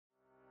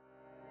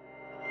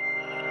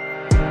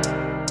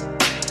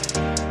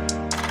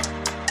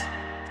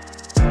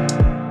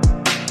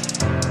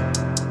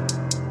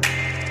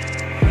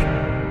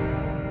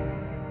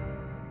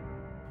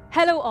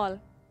Hello, all,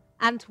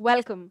 and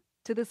welcome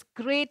to this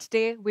great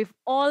day we've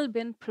all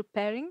been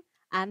preparing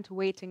and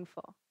waiting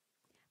for,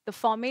 the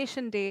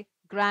Formation Day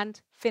Grand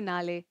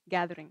Finale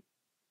Gathering.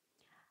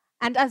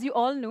 And as you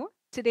all know,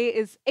 today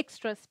is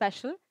extra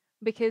special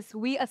because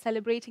we are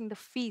celebrating the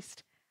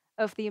feast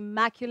of the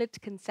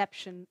Immaculate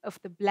Conception of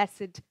the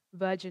Blessed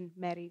Virgin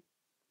Mary.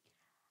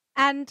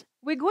 And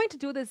we're going to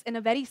do this in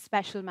a very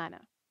special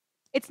manner.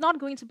 It's not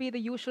going to be the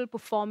usual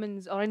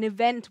performance or an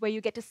event where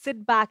you get to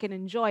sit back and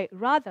enjoy.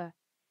 Rather,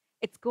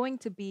 it's going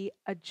to be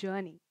a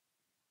journey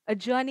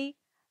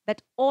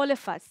that all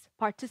of us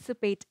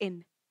participate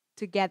in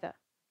together.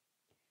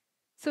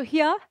 So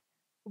here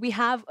we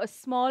have a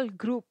small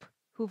group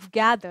who've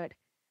gathered,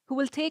 who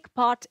will take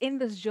part in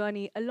this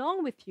journey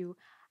along with you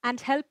and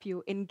help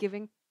you in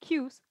giving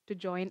cues to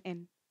join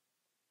in.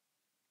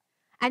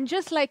 And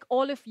just like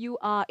all of you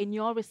are in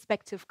your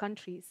respective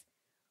countries,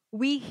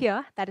 we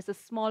here, that is a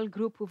small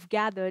group who've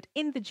gathered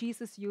in the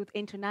Jesus Youth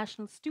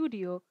International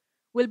Studio,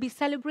 will be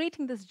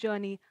celebrating this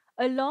journey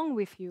along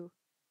with you.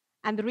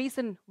 And the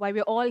reason why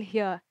we're all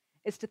here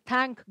is to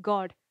thank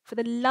God for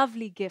the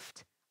lovely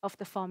gift of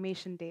the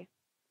Formation Day.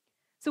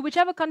 So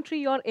whichever country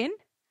you're in,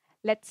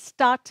 let's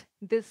start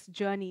this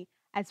journey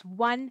as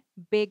one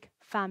big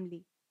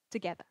family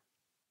together.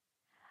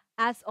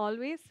 As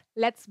always,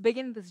 let's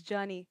begin this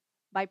journey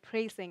by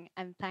praising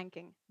and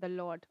thanking the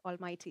Lord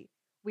Almighty.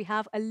 We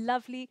have a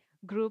lovely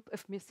group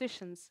of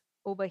musicians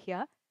over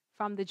here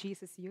from the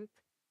Jesus Youth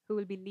who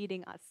will be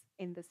leading us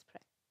in this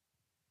prayer.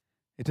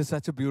 It is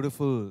such a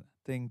beautiful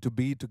thing to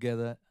be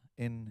together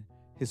in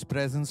His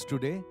presence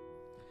today.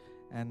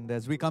 And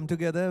as we come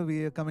together,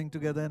 we are coming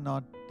together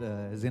not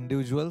as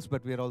individuals,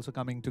 but we are also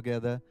coming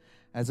together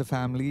as a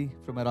family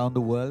from around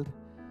the world.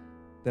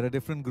 There are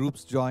different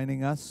groups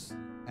joining us,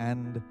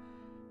 and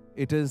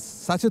it is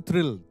such a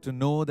thrill to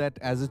know that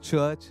as a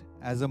church,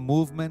 as a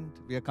movement,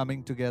 we are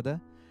coming together.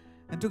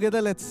 And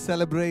together, let's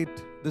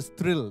celebrate this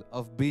thrill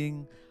of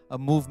being a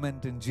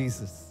movement in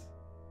Jesus.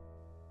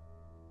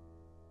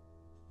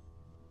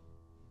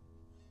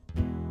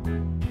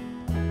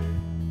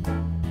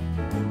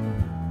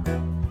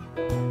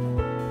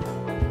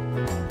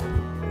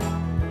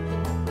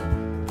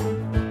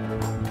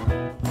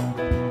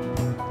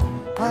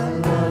 I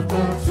love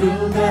the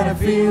thrill that I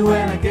feel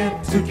when I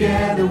get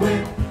together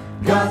with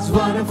God's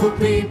wonderful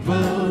people.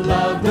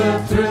 Love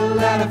the thrill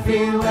that I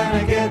feel when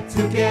I get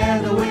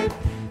together with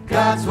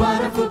God's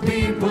wonderful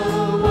people.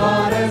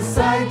 What a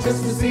sight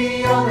just to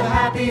see all the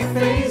happy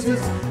faces,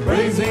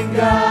 praising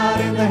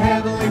God in the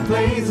heavenly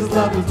places.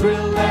 Love the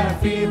thrill that I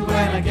feel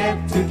when I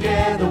get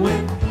together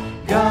with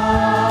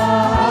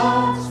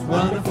God's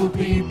wonderful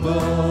people.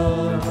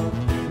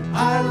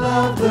 I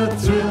love the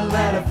thrill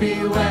that I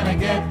feel when I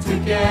get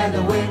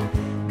together with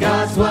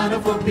God's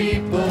wonderful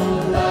people.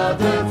 Love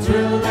the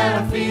thrill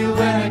that I feel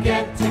when I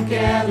get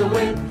together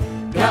with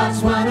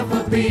God's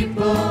wonderful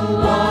people.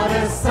 What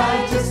a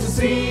sight just to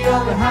see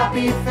all the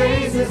happy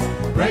faces,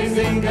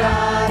 praising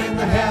God in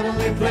the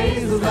heavenly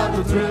places. Love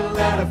the thrill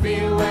that I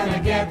feel when I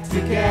get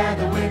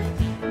together with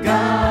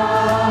God's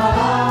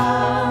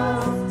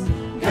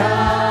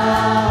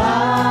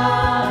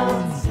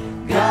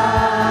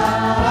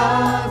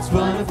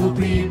wonderful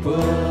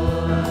people.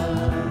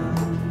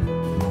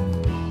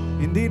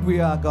 Indeed, we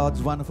are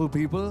God's wonderful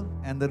people,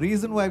 and the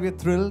reason why we're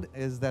thrilled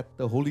is that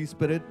the Holy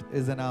Spirit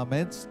is in our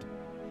midst.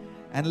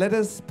 And let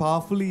us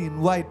powerfully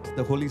invite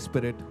the Holy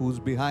Spirit, who's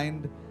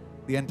behind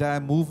the entire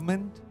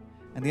movement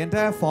and the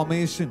entire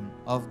formation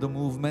of the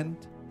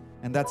movement,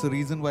 and that's the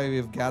reason why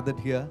we've gathered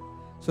here.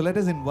 So let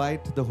us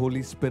invite the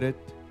Holy Spirit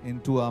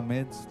into our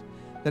midst.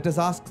 Let us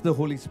ask the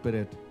Holy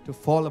Spirit to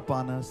fall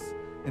upon us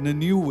in a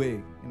new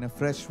way, in a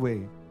fresh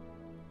way.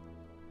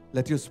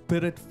 Let your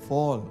Spirit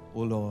fall,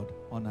 O Lord,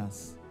 on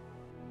us.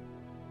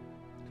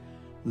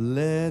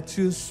 Let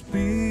your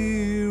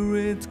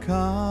Spirit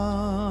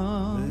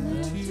come.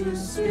 Let your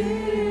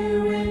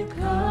Spirit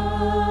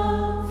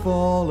come.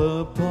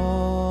 Fall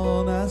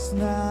upon us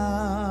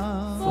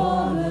now.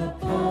 Fall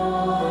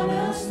upon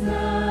us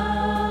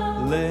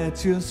now.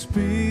 Let your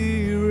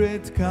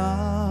Spirit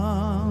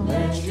come.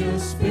 Let your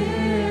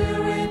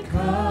Spirit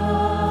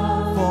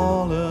come.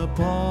 Fall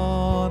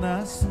upon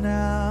us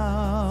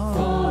now.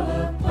 Fall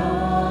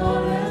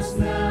upon us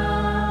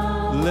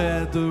now.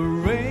 Let the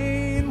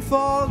rain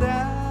fall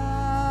down.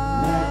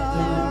 Let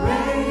the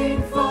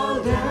rain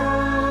fall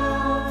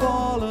down.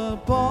 Fall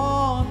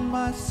upon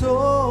my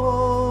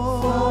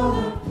soul.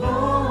 Fall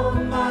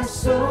upon my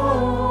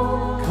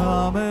soul.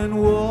 Come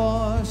and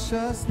wash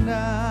us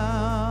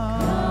now.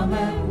 Come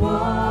and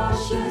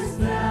wash us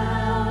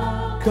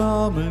now.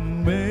 Come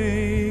and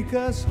make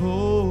us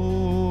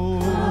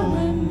whole. Come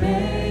and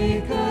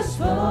make us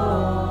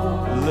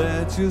whole.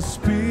 Let your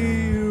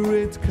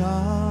Spirit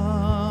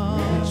come.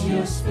 Let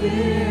your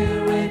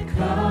Spirit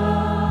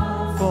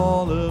come.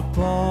 Fall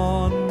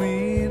upon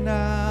me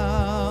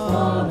now.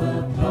 Fall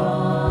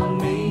upon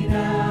me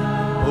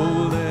now.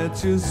 Oh,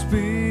 let your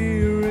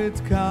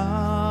Spirit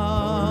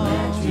come.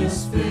 Let your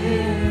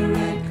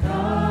Spirit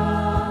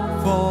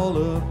come. Fall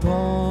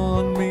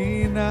upon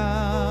me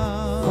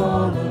now.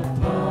 Fall upon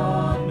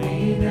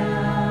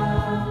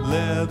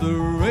Let the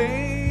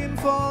rain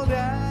fall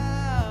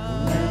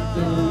down. Let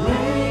the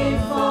rain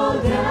fall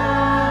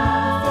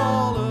down.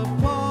 Fall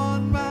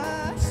upon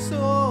my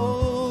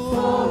soul.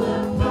 Fall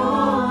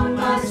upon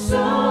my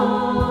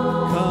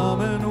soul.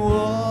 Come and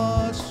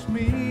wash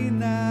me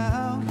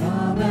now.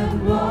 Come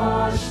and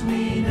wash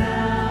me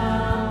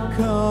now.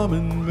 Come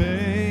and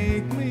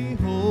make me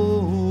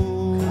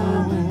whole.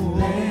 Come and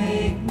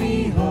make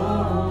me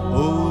whole.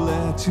 Oh,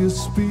 let your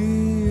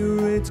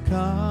spirit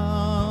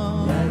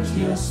come. Let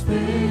your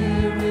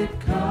spirit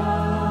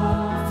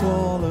come.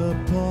 Fall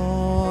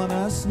upon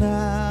us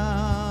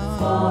now.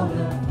 Fall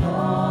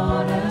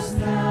upon us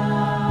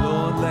now.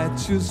 Lord,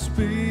 let your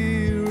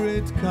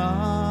spirit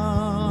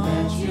come.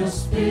 Let your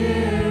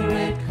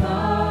spirit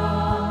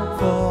come.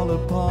 Fall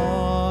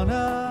upon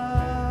us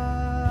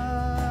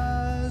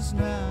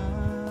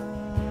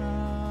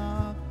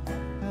now.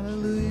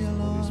 Hallelujah,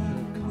 Lord.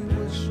 We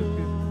worship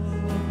you.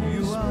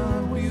 You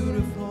are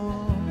beautiful.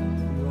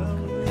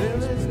 There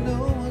is no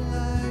one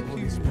like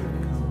you.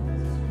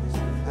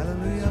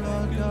 Hallelujah,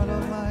 Lord God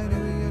Almighty.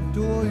 We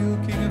adore you,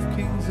 King of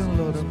Kings and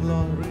Lord of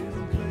Lords.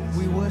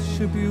 We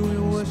worship you, we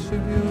worship you,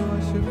 we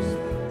worship you.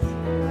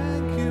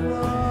 Thank you,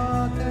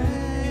 Lord.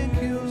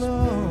 Thank you,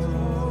 Lord.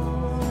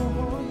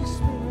 Holy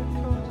Spirit,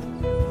 come.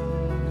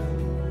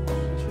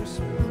 Let your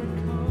spirit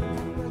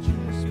come. Let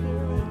your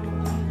spirit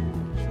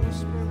come. Let your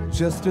spirit come.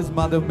 Just as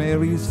Mother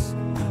Mary's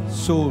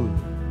soul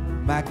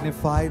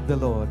magnified the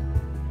Lord,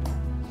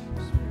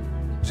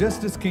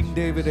 just as King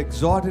David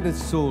exhorted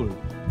his soul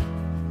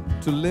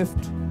to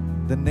lift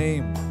the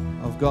name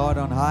of God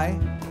on high,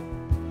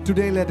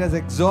 today let us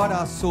exhort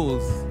our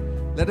souls.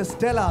 Let us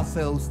tell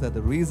ourselves that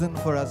the reason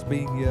for us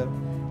being here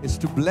is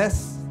to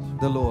bless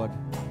the Lord.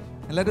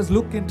 And let us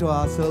look into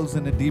ourselves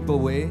in a deeper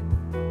way.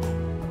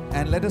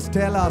 And let us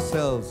tell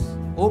ourselves,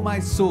 oh my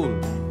soul,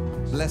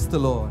 bless the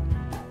Lord.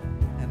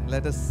 And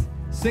let us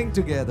sing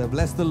together,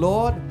 bless the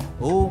Lord,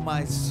 oh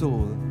my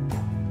soul.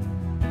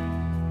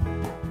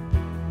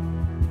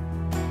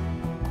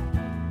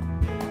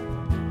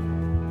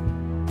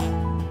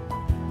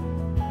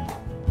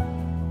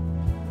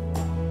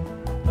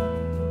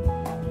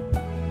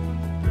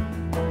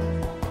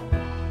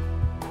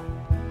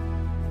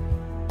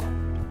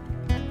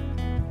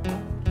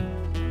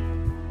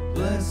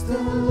 Bless the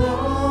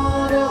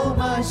Lord, oh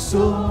my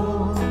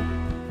soul.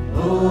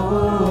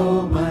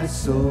 Oh my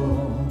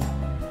soul.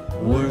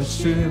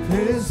 Worship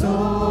his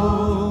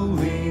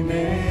holy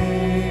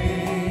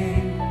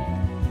name.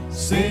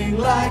 Sing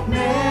like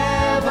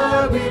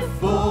never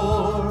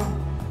before.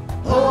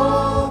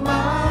 Oh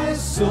my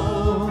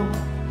soul,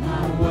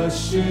 I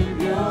worship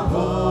your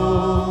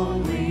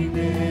holy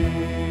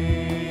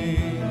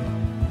name.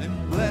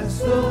 And bless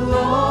the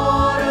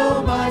Lord,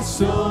 oh my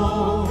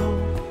soul.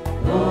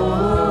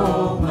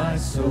 Oh my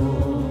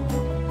soul,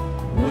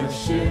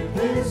 worship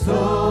his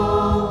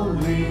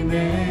holy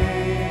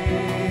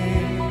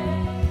name.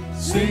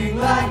 Sing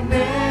like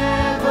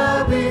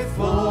never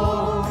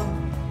before.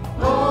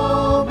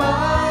 Oh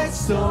my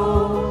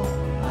soul,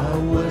 I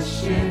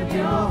worship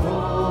your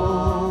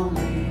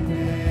holy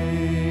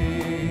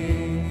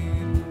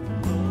name.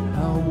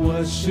 I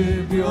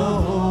worship your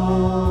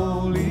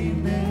holy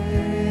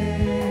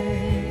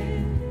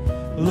name.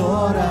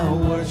 Lord, I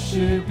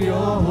worship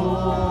your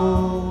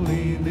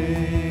holy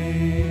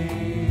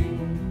name.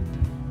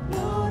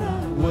 Lord,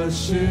 I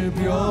worship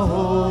your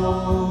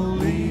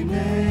holy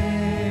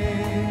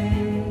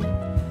name.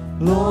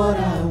 Lord,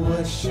 I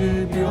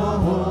worship your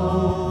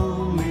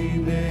holy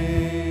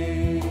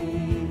name.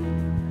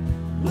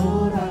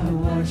 Lord, I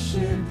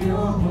worship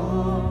your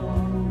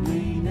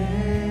holy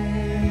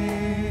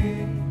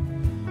name.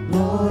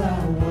 Lord,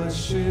 I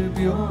worship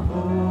your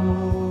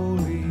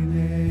holy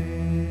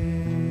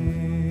name.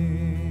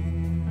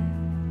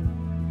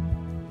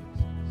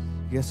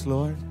 Yes,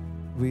 Lord,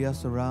 we are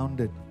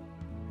surrounded,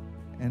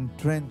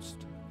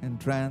 entrenched,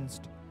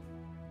 entranced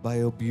by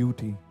your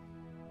beauty.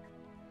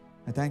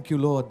 I thank you,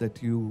 Lord,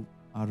 that you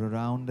are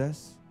around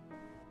us.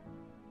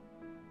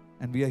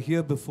 And we are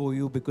here before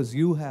you because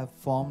you have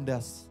formed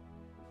us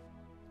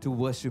to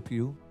worship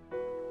you.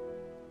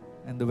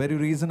 And the very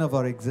reason of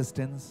our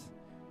existence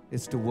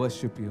is to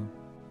worship you.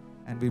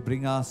 And we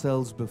bring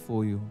ourselves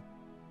before you.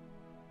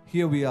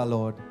 Here we are,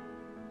 Lord,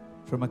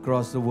 from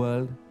across the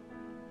world,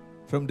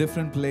 from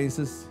different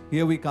places.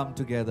 Here we come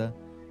together,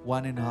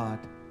 one in heart,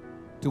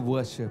 to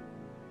worship.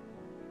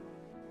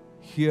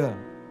 Here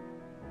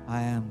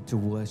I am to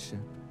worship.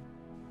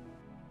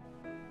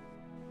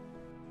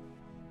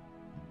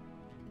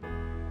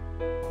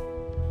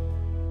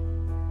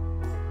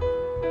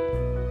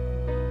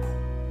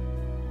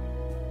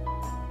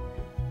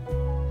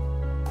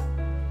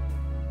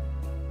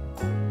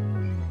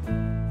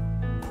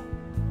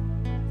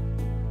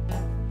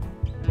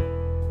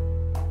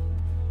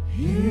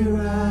 Here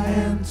I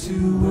am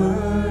to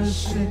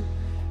worship.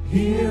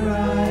 Here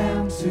I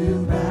am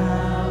to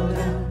bow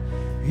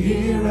down.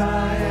 Here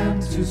I am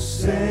to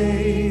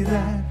say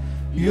that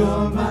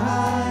you're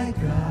my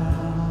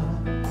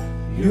God.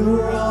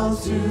 You're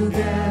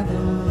altogether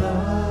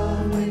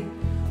lovely,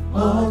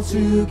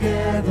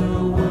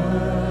 altogether worthy.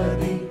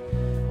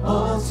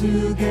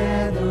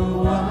 altogether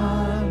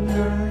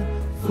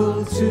wonderful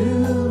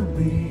to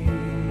me.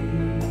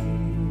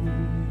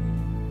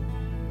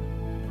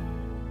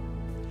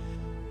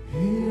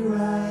 Here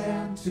I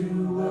am to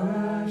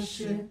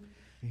worship,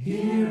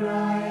 here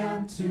I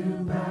am to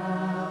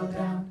bow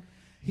down,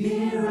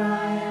 here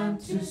I am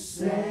to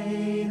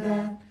say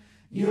that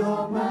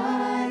you're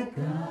my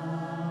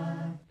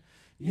God.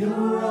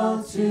 You're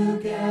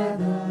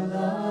altogether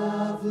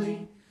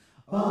lovely,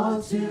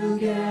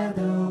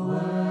 altogether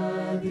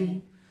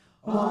worthy,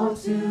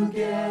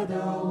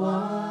 altogether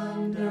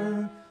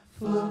wonderful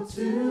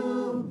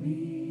to me.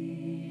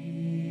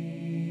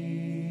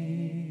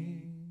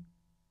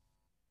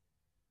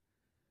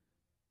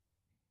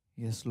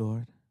 Yes,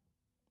 Lord.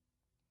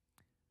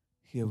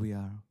 Here we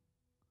are,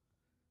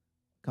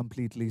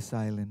 completely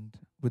silent,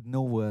 with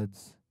no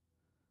words.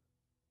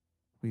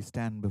 We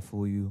stand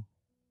before you,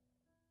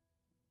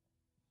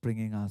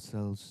 bringing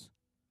ourselves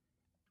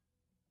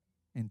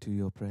into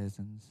your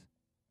presence.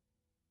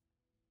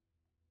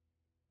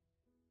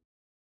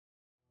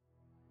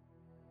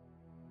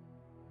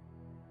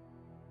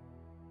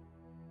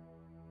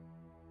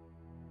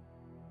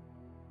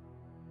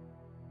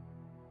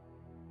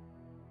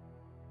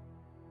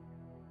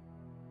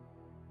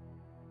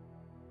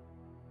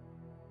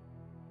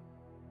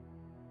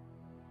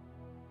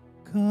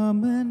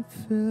 Come and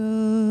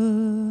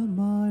fill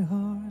my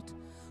heart,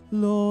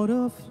 Lord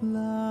of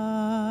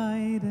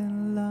light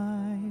and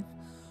life.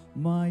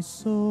 My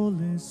soul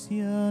is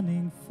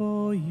yearning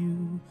for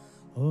you,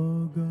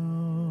 O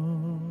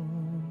God.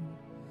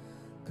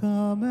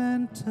 Come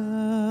and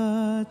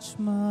touch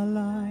my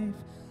life,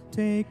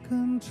 take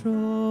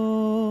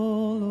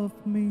control of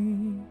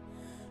me.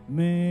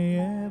 May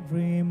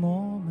every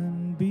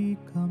moment be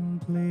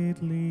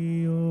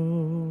completely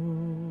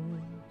yours.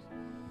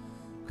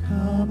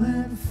 Come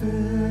and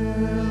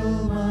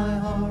fill my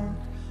heart,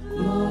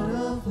 Lord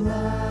of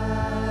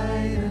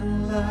light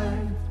and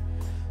life.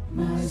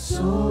 My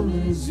soul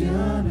is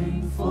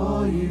yearning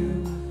for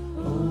you,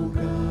 O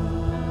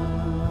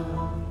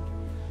God.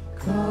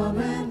 Come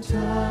and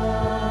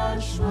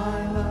touch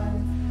my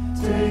life,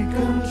 take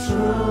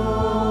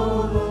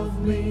control of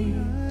me.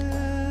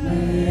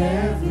 May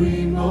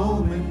every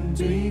moment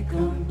be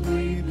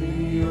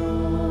completely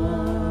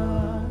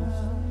yours.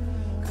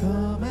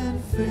 Come and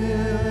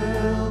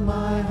fill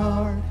my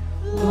heart,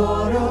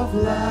 Lord of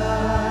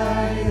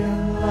light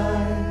and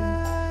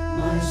life.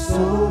 My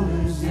soul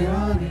is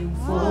yearning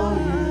for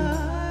you,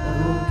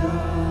 O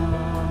God.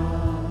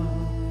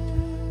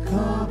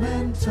 Come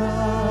and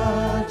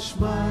touch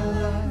my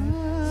life,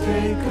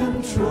 take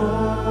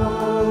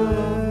control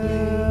of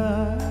me.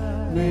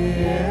 May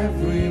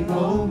every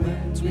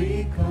moment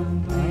be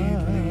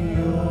completely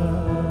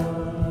yours.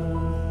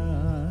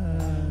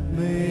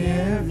 May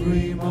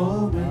every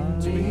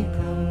moment be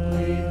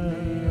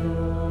completely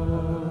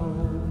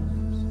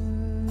yours.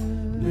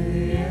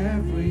 May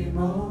every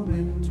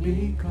moment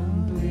be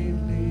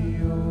completely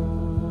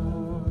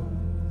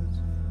yours.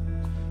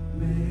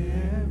 May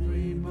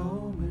every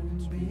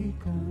moment be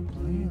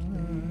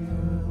completely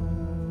yours.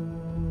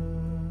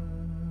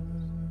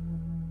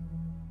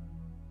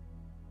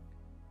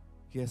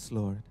 Yes,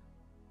 Lord.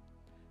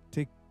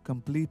 Take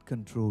complete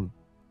control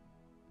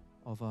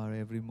of our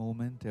every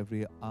moment,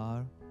 every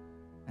hour,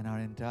 and our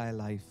entire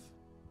life.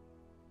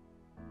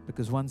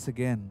 Because once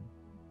again,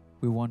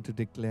 we want to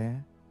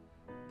declare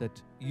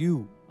that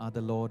you are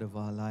the Lord of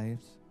our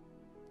lives.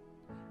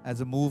 As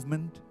a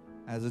movement,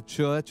 as a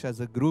church, as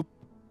a group,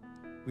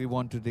 we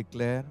want to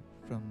declare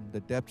from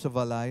the depths of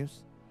our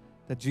lives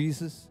that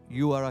Jesus,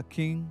 you are our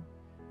King,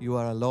 you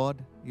are our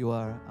Lord, you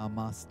are our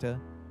Master.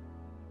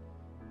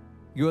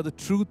 You are the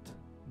truth,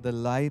 the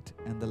light,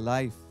 and the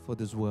life for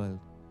this world.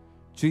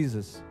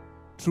 Jesus,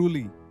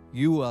 truly,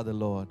 you are the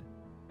Lord.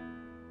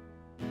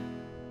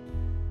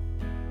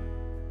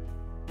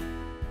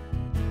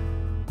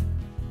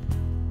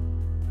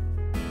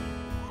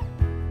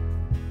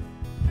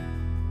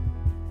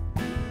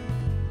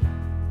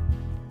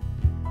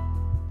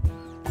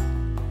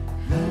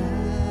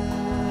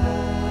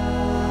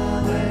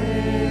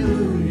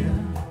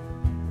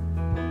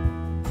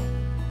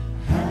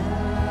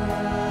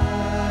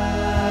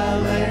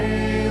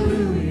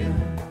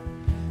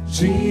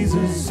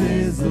 Jesus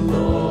is the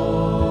Lord.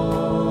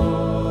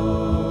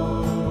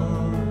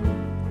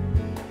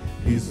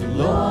 He's the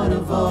Lord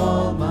of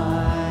all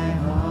my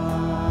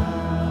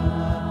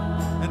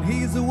heart. And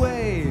He's the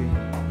way.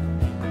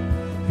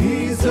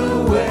 He's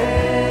the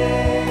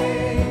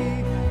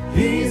way.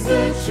 He's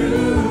the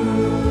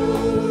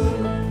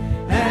truth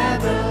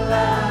and the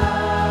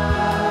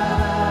life.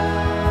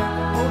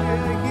 Oh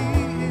yeah, He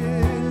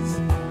is.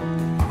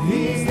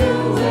 He's the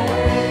way.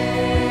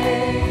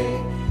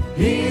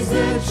 He's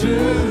the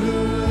truth.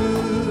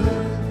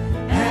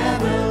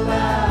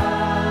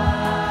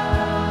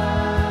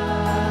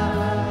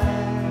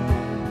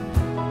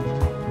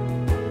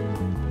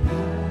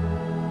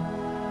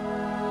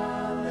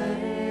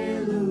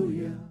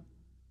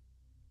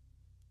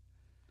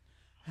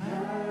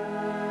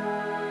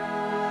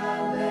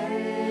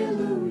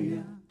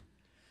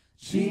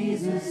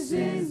 Jesus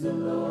is the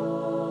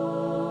Lord.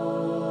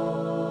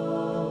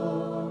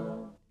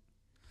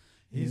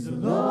 He's the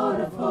Lord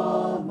of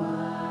all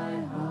my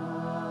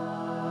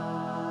heart.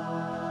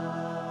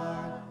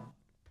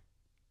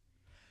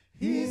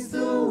 He's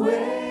the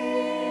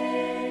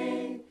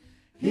way,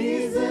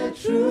 He's the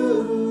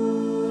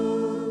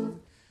truth,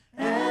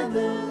 and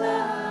the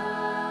light.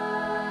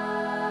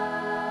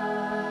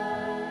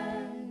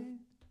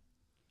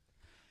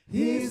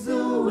 He's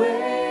the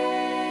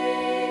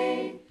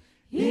way,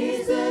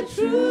 He's the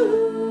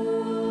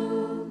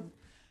truth,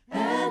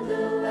 and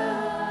the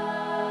light.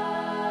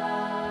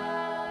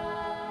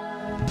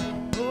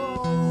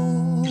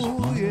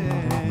 Oh,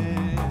 yeah.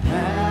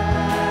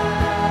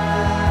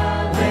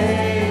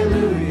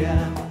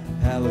 Hallelujah.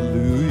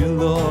 Hallelujah,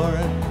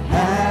 Lord.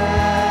 Hallelujah.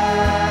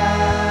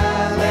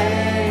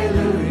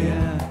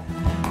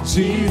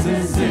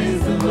 Jesus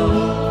is the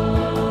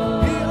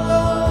Lord. He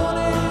alone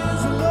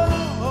is the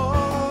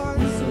Lord.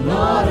 He's the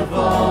Lord of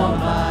all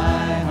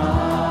my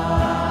heart.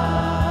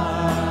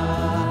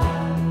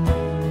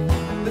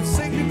 Let's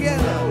sing together.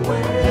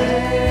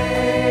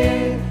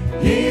 Way,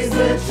 He's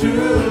the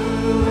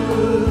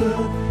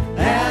truth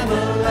and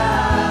the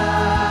light.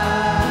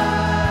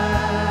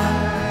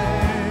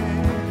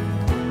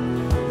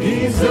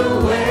 He's the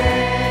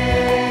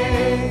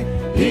way,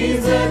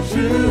 He's the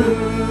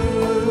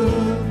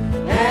truth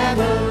and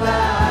the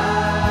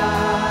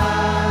light.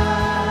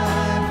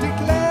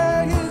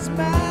 Declare His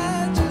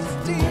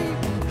majesty.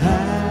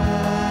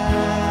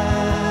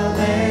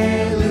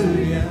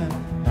 Hallelujah.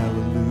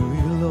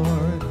 Hallelujah,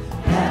 Lord.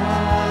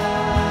 Hallelujah.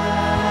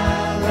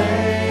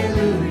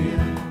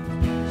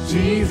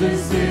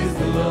 Jesus is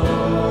the Lord.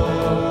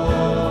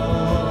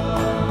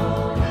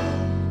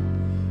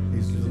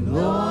 He's the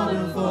Lord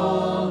of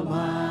all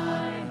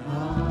my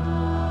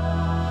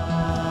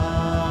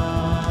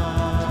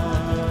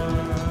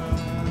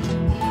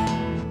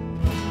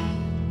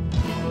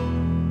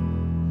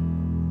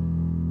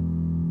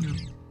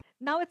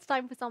Now it's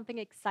time for something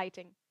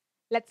exciting.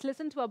 Let's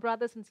listen to our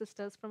brothers and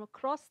sisters from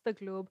across the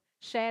globe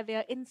share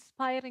their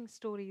inspiring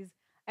stories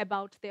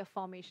about their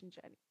formation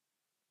journey.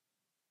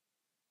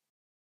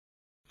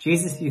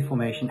 Jesus Youth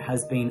Formation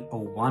has been a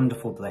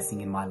wonderful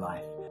blessing in my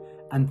life,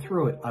 and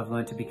through it I've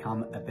learned to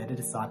become a better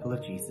disciple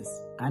of Jesus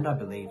and, I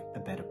believe, a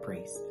better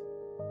priest.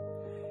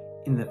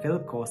 In the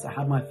Philip course, I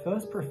had my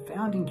first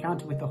profound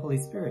encounter with the Holy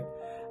Spirit,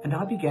 and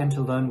I began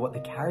to learn what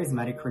the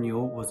charismatic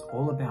renewal was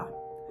all about.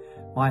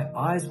 My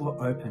eyes were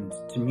opened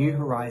to new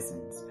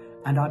horizons,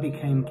 and I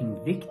became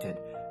convicted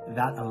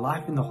that a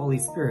life in the Holy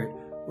Spirit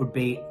would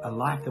be a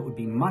life that would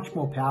be much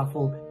more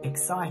powerful,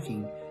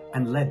 exciting,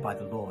 and led by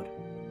the Lord.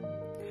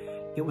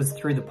 It was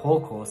through the Paul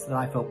course that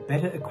I felt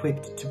better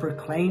equipped to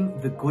proclaim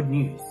the good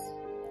news.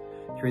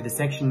 Through the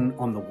section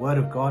on the Word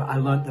of God, I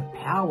learnt the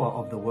power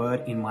of the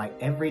Word in my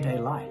everyday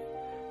life.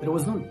 That it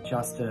was not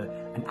just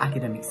an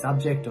academic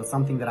subject or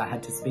something that I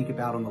had to speak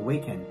about on the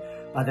weekend,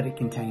 but that it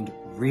contained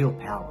real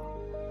power.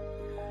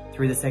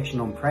 Through the section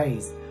on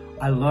praise,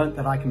 I learnt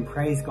that I can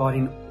praise God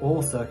in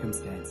all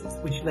circumstances,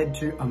 which led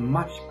to a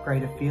much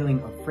greater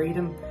feeling of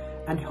freedom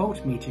and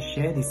helped me to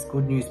share this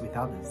good news with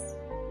others.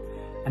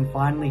 And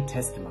finally,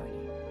 testimony.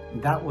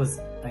 That was,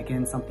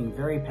 again, something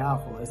very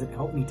powerful as it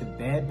helped me to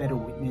bear better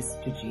witness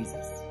to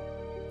Jesus.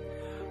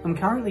 I'm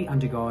currently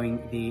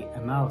undergoing the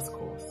Emmaus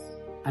course,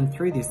 and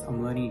through this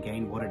I'm learning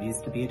again what it is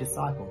to be a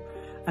disciple,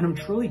 and I'm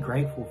truly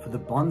grateful for the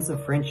bonds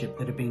of friendship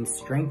that have been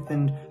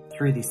strengthened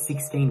through this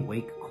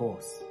 16-week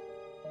course.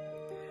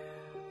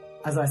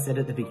 As I said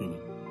at the beginning,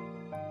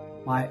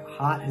 my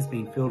heart has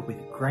been filled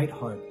with great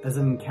hope as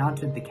I've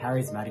encountered the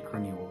charismatic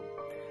renewal.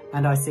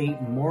 And I see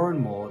more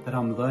and more that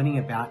I'm learning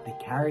about the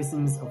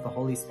charisms of the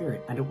Holy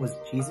Spirit, and it was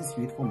Jesus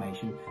Youth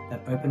Formation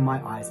that opened my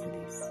eyes to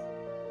this.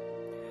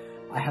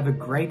 I have a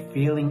great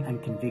feeling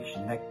and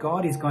conviction that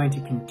God is going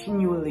to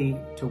continually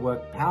to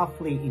work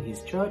powerfully in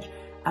His church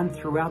and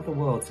throughout the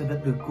world so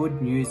that the good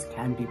news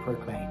can be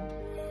proclaimed.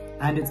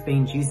 And it's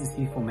been Jesus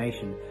Youth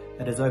Formation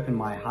that has opened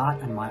my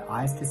heart and my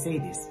eyes to see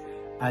this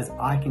as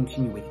I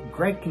continue with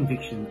great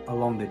conviction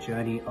along the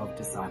journey of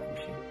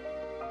discipleship.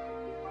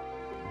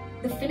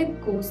 The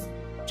Philip course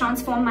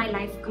transformed my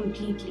life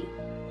completely.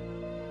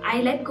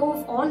 I let go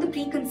of all the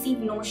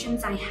preconceived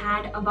notions I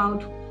had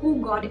about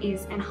who God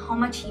is and how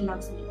much He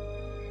loves me.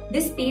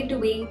 This paved a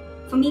way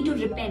for me to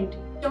repent,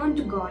 turn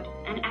to God,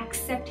 and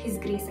accept His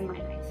grace in my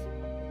life.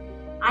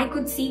 I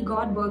could see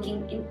God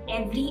working in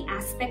every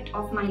aspect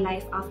of my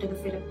life after the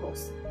Philip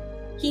course.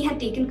 He had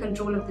taken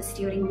control of the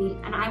steering wheel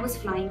and I was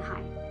flying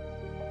high.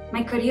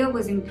 My career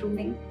was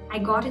improving. I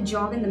got a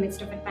job in the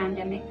midst of a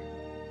pandemic.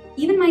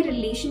 Even my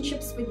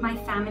relationships with my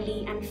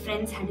family and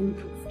friends had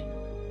improved.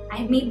 I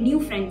had made new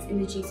friends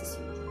in the Jesus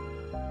Youth.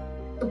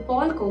 The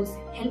Paul course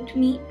helped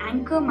me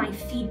anchor my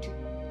feet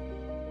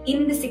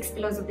in the 6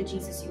 pillars of the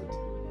Jesus Youth.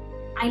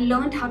 I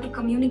learned how to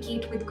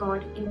communicate with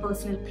God in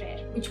personal prayer,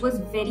 which was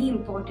very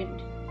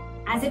important,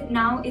 as it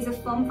now is a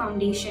firm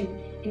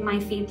foundation in my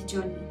faith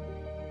journey.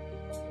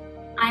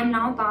 I am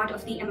now part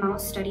of the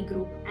Emmaus study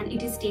group, and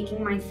it is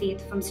taking my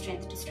faith from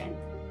strength to strength.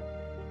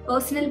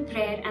 personal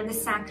prayer, and the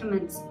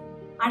sacraments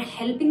are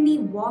helping me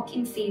walk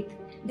in faith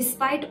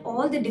despite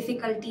all the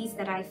difficulties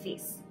that I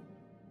face.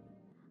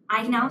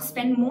 I now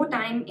spend more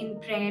time in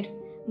prayer,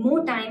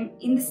 more time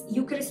in this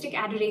Eucharistic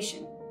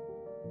adoration.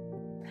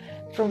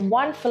 From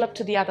one Philip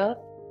to the other,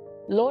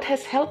 Lord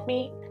has helped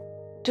me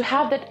to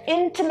have that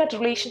intimate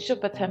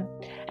relationship with Him,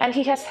 and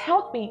He has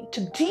helped me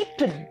to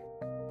deepen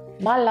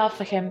my love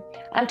for Him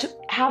and to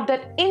have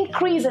that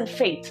increase in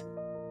faith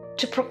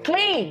to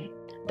proclaim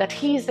that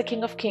He is the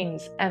King of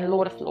Kings and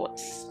Lord of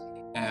Lords.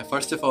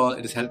 First of all,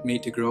 it has helped me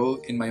to grow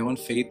in my own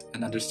faith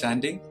and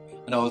understanding,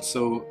 and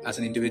also as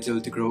an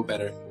individual to grow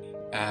better.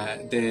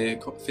 The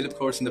Philip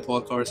course and the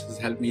Paul course has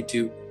helped me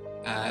to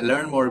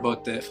learn more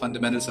about the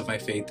fundamentals of my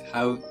faith,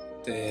 how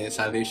the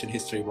salvation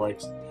history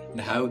works,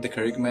 and how the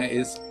Kerygma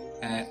is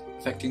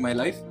affecting my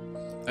life.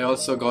 I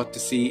also got to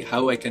see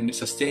how I can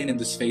sustain in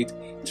this faith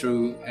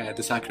through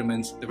the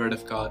sacraments, the Word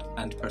of God,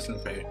 and personal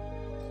prayer.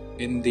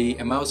 In the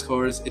Emmaus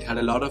course, it had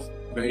a lot of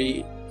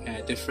very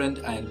different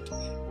and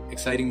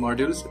exciting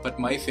modules, but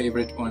my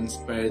favorite ones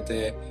were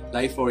the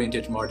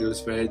life-oriented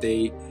modules where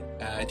they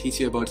teach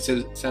you about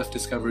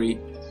self-discovery,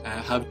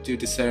 how to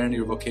discern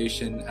your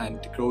vocation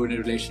and grow in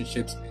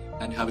relationships,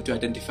 and how to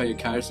identify your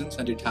charisms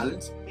and your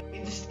talents.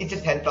 It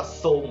just helped us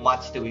so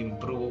much to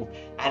improve,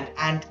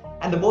 and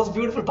the most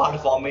beautiful part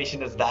of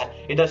formation is that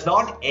it does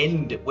not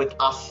end with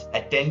us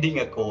attending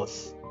a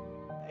course.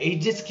 It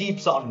just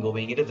keeps on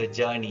going. It is a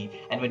journey,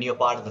 and when you're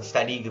part of the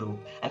study group,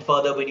 and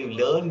further when you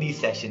learn these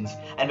sessions,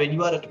 and when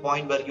you are at a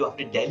point where you have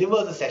to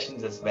deliver the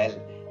sessions as well,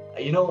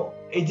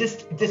 it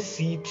just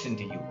seeps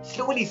into you.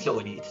 Slowly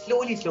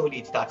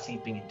it starts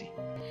seeping into you.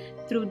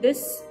 Through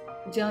this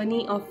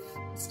journey of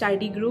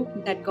study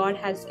group that God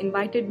has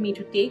invited me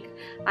to take,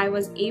 I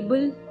was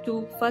able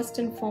to first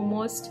and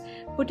foremost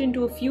put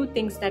into a few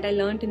things that I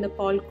learned in the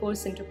Paul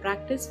course into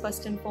practice.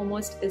 First and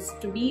foremost is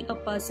to be a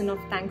person of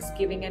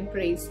thanksgiving and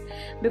praise.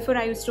 Before,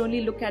 I used to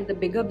only look at the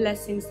bigger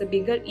blessings, the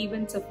bigger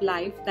events of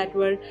life that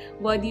were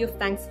worthy of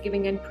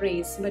thanksgiving and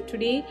praise. But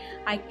today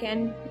I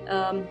can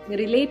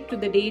relate to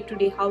the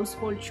day-to-day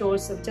household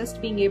chores of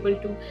just being able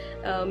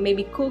to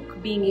maybe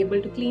cook, being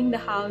able to clean the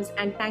house,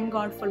 and thank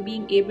God for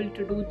being able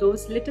to do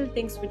those little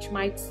things which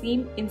might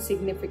seem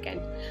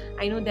insignificant.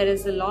 I know there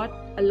is a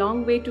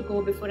long way to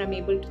go before I'm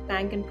able to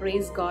thank and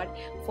praise God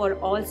for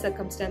all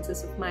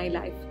circumstances of my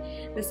life.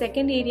 The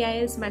second area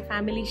is my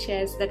family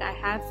shares that I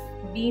have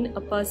been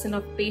a person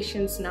of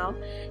patience now,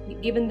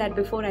 given that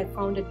before I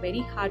found it very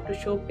hard to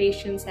show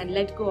patience and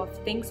let go of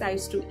things. I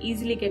used to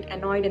easily get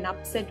annoyed and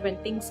upset when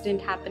things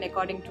didn't happen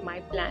according to my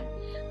plan.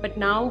 But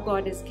now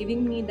God is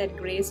giving me that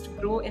grace to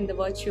grow in the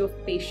virtue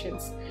of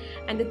patience.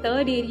 And the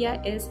third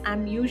area is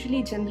I'm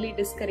usually generally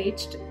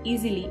discouraged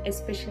easily,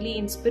 especially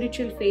in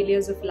spiritual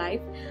failures of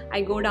life.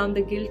 I go down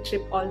the guilt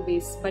trip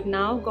always. But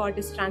now God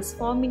is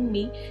transforming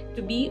me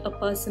to be a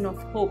person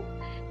of hope,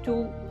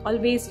 to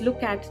always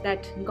look at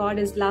that God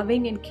is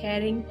loving and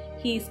caring,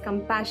 He is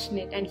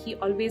compassionate, and He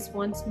always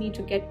wants me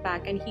to get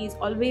back, and He is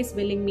always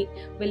willing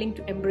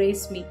to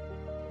embrace me.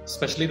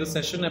 Especially the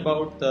session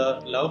about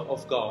the love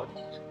of God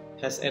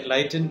has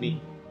enlightened me,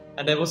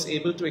 and I was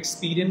able to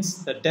experience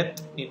the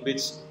depth in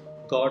which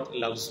God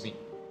loves me,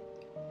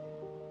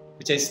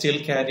 which I still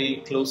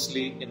carry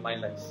closely in my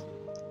life.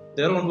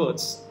 There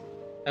onwards,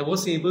 I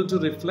was able to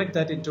reflect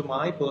that into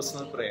my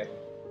personal prayer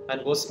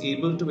and was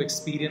able to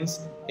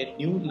experience a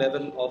new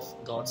level of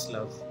God's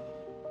love.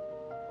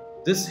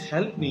 This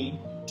helped me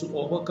to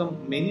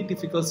overcome many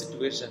difficult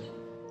situations,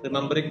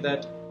 remembering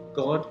that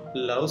God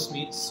loves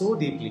me so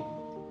deeply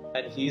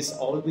and He is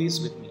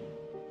always with me.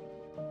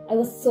 I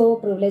was so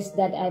privileged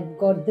that I've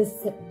got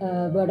this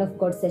Word of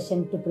God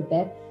session to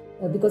prepare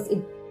because it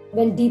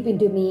went deep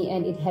into me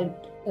and it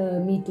helped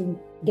me to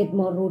get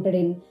more rooted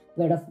in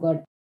Word of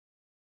God.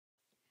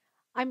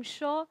 I'm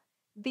sure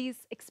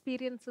these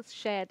experiences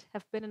shared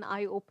have been an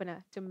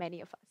eye-opener to many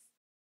of us.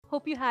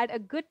 Hope you had a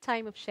good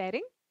time of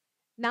sharing.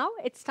 Now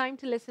it's time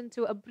to listen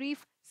to a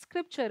brief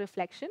scripture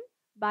reflection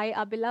by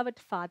our beloved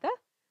father,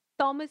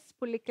 Thomas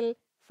Pulikal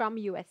from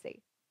USA.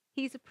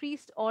 He's a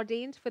priest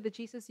ordained for the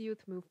Jesus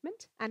Youth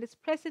Movement and is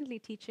presently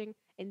teaching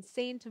in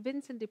St.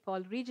 Vincent de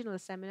Paul Regional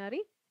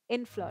Seminary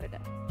in Florida.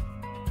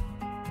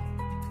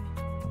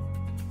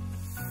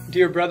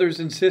 Dear brothers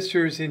and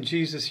sisters in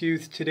Jesus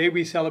Youth, today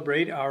we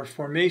celebrate our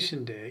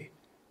Formation Day,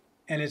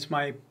 and it's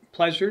my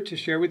pleasure to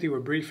share with you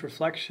a brief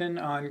reflection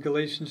on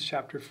Galatians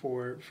chapter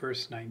 4,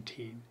 verse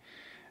 19.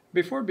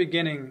 Before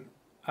beginning,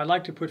 I'd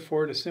like to put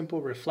forward a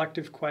simple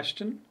reflective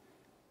question,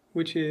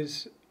 which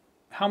is,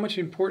 how much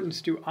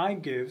importance do I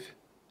give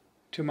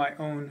to my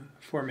own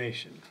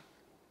formation?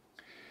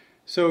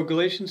 So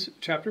Galatians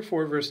chapter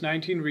 4, verse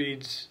 19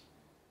 reads,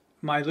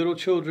 "My little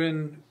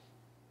children,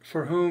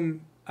 for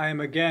whom I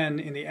am again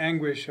in the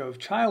anguish of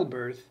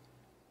childbirth,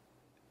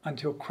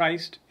 until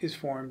Christ is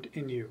formed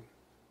in you."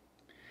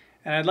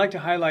 And I'd like to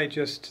highlight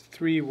just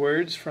 3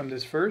 words from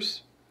this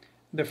verse.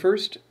 The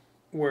first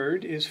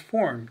word is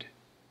formed.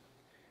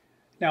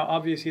 Now,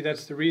 obviously,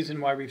 that's the reason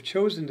why we've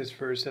chosen this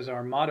verse as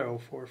our motto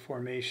for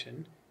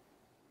formation.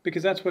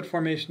 because that's what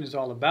formation is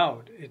all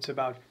about. It's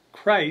about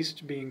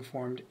Christ being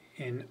formed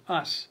in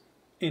us,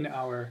 in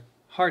our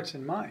hearts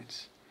and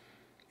minds,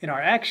 in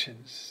our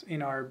actions,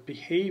 in our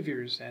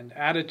behaviors and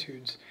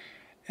attitudes,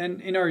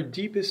 and in our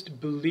deepest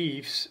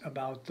beliefs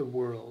about the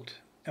world,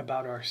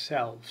 about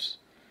ourselves.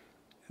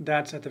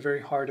 That's at the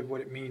very heart of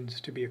what it means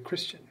to be a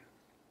Christian.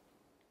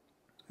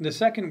 The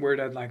second word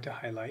I'd like to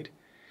highlight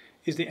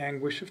is the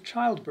anguish of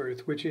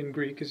childbirth, which in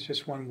Greek is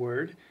just one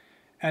word,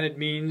 and it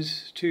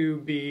means to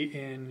be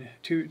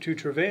to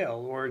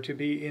travail, or to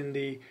be in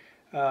the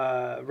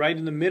right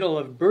in the middle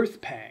of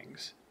birth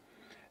pangs.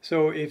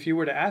 So if you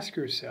were to ask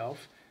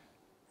yourself,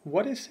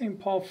 what is St.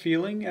 Paul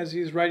feeling as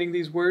he's writing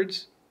these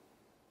words?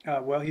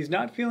 Well, he's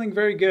not feeling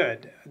very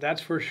good,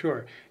 that's for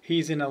sure.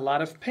 He's in a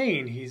lot of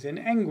pain, he's in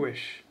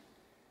anguish,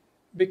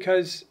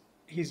 because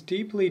he's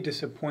deeply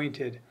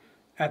disappointed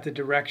at the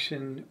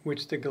direction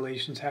which the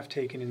Galatians have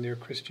taken in their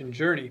Christian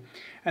journey.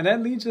 And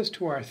that leads us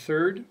to our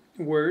third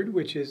word,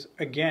 which is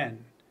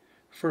again,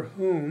 for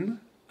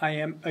whom I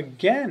am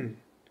again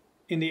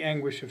in the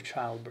anguish of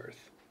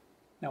childbirth.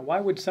 Now, why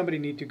would somebody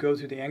need to go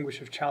through the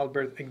anguish of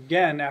childbirth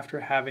again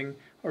after having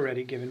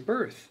already given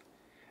birth?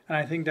 And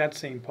I think that's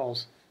St.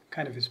 Paul's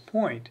kind of his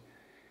point.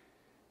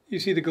 You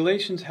see, the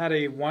Galatians had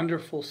a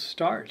wonderful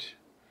start.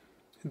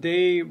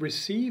 They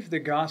received the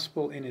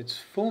gospel in its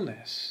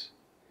fullness.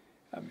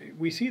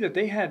 We see that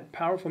they had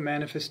powerful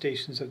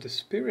manifestations of the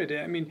Spirit.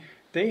 I mean,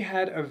 they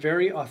had a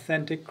very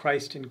authentic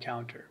Christ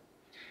encounter.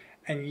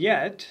 And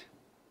yet,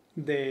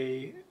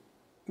 they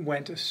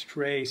went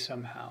astray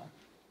somehow.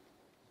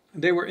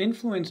 They were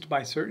influenced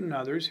by certain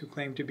others who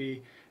claimed to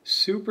be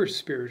super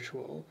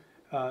spiritual,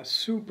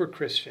 super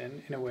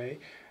Christian in a way,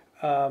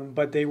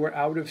 but they were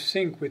out of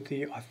sync with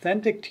the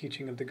authentic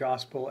teaching of the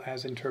gospel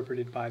as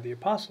interpreted by the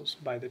apostles,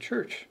 by the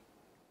church.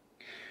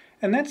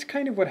 And that's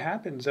kind of what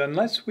happens.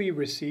 Unless we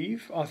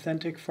receive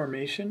authentic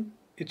formation,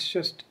 it's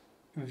just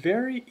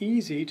very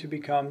easy to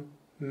become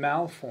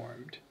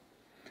malformed.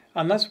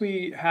 Unless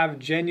we have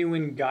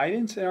genuine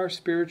guidance in our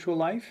spiritual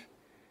life,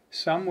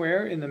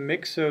 somewhere in the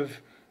mix of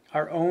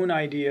our own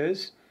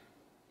ideas,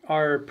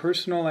 our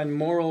personal and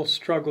moral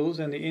struggles,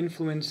 and the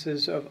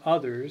influences of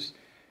others,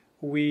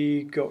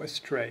 we go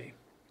astray.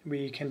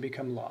 We can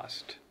become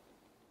lost.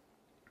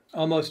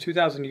 Almost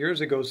 2,000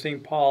 years ago,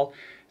 St. Paul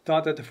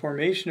thought that the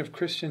formation of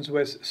Christians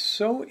was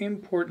so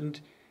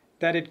important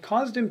that it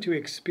caused him to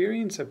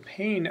experience a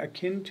pain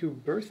akin to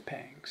birth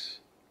pangs.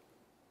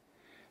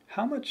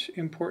 How much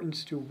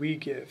importance do we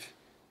give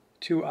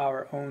to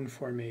our own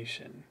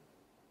formation?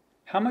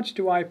 How much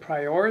do I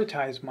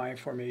prioritize my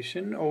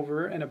formation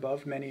over and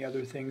above many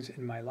other things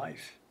in my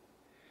life?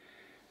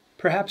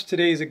 Perhaps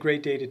today is a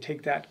great day to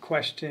take that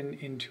question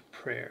into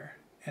prayer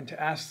and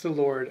to ask the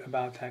Lord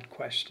about that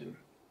question.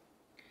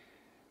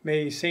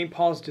 May St.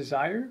 Paul's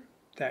desire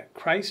that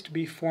Christ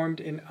be formed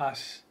in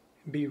us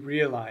be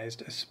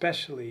realized,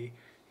 especially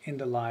in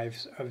the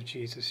lives of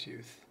Jesus'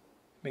 youth.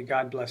 May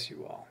God bless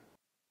you all.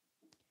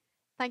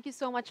 Thank you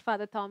so much,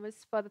 Father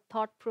Thomas, for the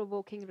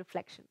thought-provoking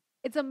reflection.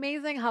 It's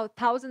amazing how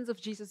thousands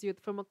of Jesus youth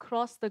from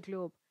across the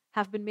globe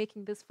have been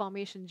making this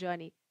formation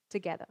journey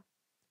together.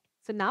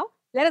 So now,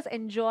 let us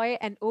enjoy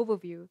an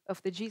overview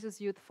of the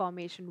Jesus Youth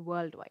formation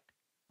worldwide.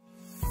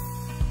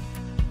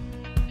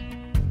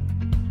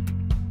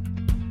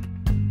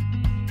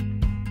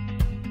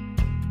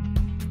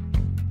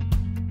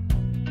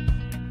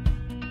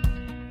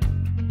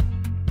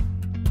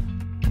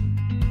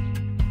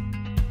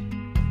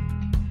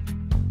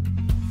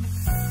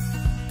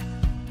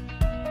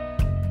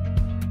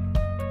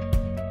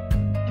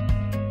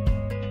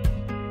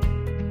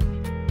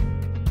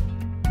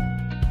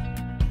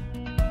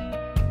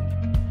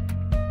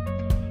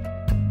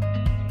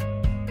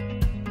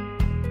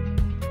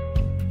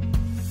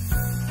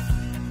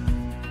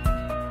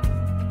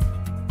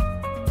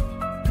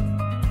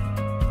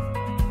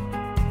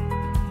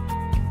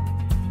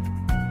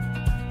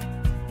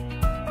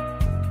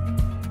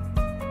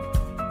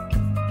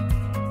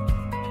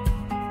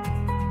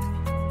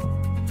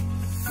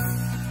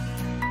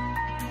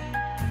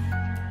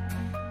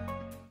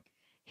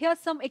 Here's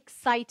some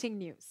exciting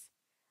news.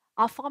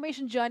 Our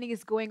formation journey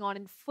is going on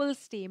in full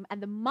steam,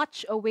 and the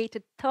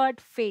much-awaited third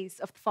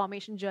phase of the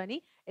formation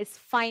journey is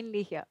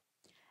finally here.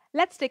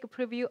 Let's take a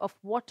preview of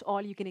what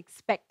all you can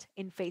expect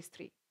in phase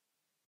 3.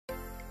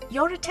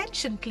 Your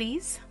attention,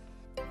 please.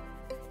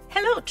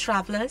 Hello,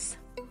 travelers.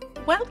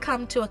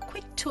 Welcome to a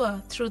quick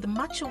tour through the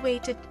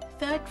much-awaited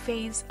third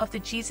phase of the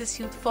Jesus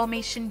Youth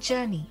formation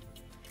journey.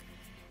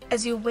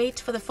 As you wait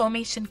for the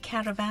formation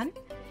caravan,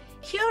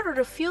 here are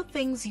a few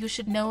things you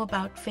should know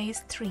about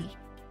Phase 3.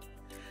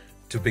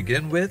 To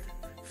begin with,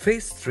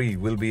 Phase 3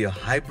 will be a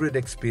hybrid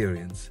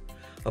experience.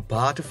 A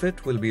part of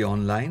it will be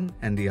online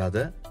and the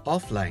other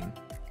offline.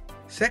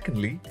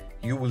 Secondly,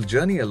 you will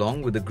journey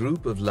along with a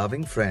group of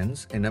loving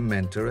friends in a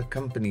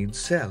mentor-accompanied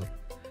cell.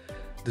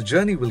 The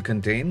journey will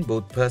contain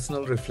both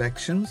personal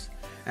reflections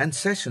and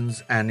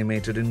sessions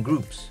animated in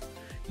groups.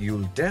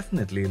 You'll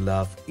definitely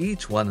love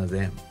each one of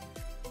them.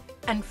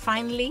 And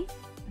finally,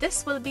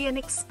 this will be an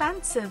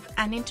expansive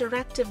and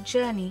interactive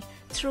journey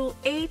through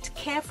 8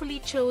 carefully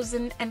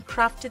chosen and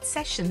crafted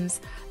sessions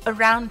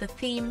around the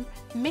theme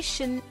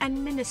Mission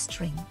and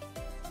Ministering.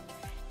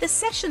 The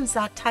sessions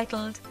are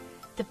titled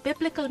The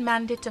Biblical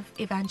Mandate of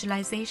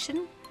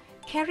Evangelization,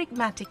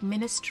 Charismatic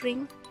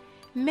Ministering,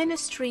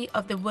 Ministry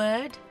of the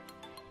Word,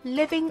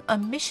 Living a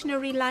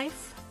Missionary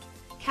Life,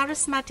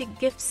 Charismatic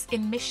Gifts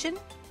in Mission,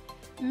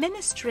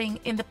 Ministering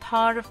in the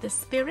Power of the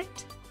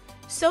Spirit,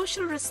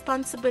 Social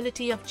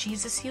Responsibility of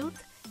Jesus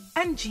Youth,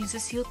 and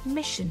Jesus Youth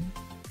Mission.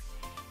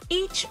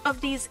 Each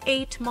of these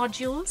 8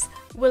 modules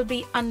will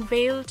be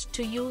unveiled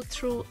to you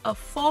through a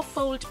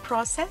 4-fold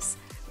process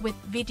with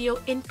video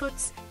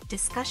inputs,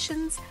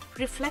 discussions,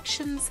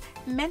 reflections,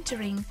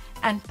 mentoring,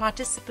 and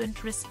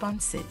participant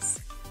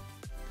responses.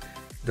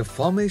 The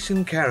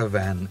Formation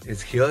Caravan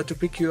is here to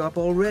pick you up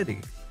already.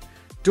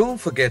 Don't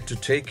forget to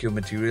take your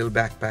material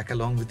backpack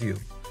along with you.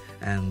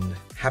 And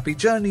happy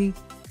journey!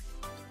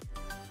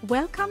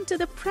 Welcome to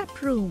the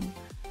prep room.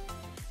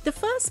 The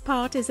first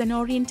part is an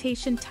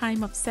orientation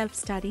time of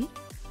self-study,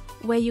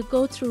 where you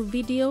go through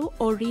video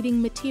or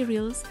reading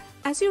materials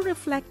as you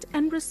reflect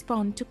and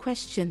respond to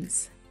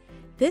questions.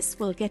 This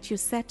will get you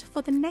set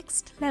for the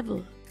next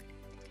level.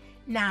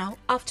 Now,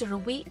 after a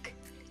week,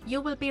 you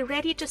will be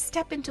ready to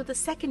step into the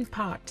second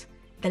part,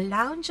 the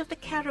lounge of the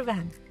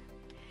caravan.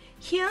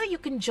 Here you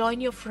can join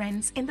your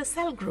friends in the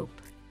cell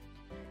group.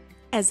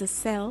 As a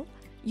cell,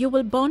 you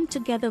will bond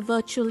together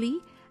virtually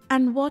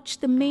and watch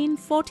the main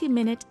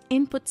 40-minute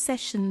input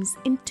sessions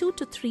in 2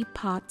 to 3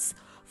 parts,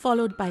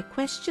 followed by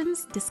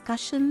questions,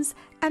 discussions,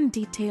 and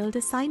detailed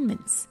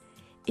assignments.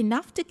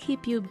 Enough to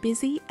keep you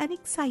busy and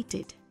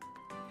excited.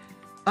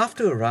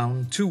 After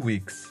around 2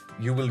 weeks,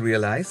 you will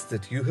realize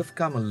that you have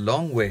come a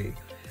long way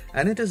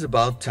and it is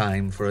about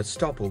time for a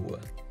stopover.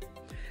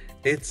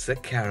 It's a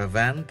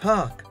caravan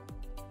park.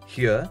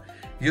 Here,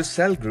 your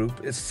cell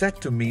group is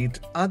set to meet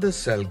other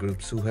cell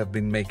groups who have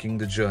been making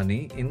the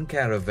journey in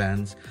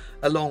caravans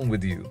along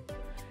with you.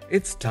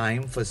 It's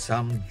time for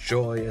some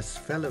joyous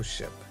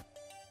fellowship.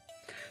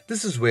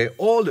 This is where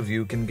all of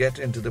you can get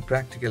into the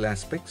practical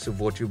aspects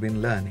of what you've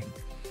been learning.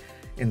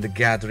 In the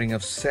gathering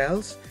of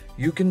cells,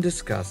 you can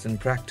discuss and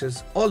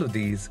practice all of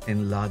these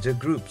in larger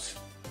groups.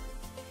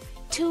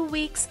 2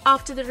 weeks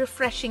after the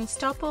refreshing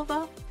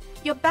stopover,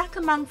 you're back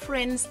among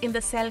friends in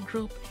the cell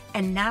group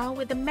and now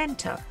with a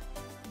mentor.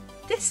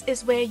 This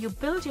is where you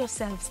build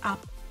yourselves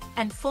up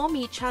and form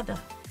each other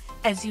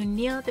as you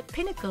near the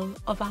pinnacle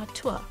of our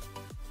tour.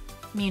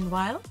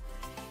 Meanwhile,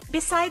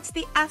 besides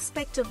the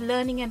aspect of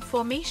learning and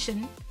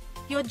formation,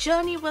 your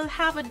journey will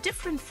have a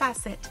different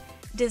facet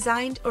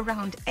designed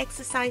around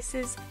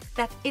exercises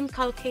that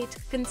inculcate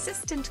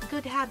consistent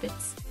good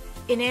habits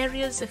in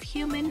areas of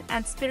human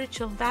and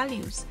spiritual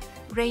values,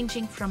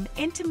 ranging from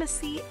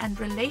intimacy and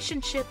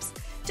relationships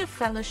to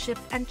fellowship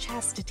and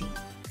chastity.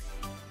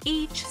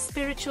 Each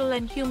spiritual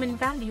and human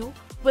value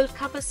will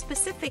cover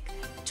specific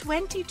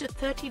 20 to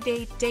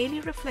 30-day daily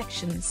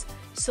reflections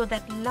so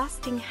that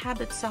lasting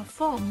habits are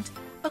formed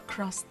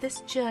across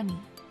this journey.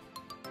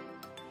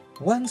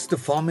 Once the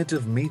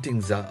formative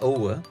meetings are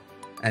over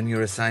and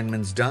your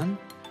assignments done,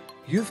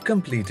 you've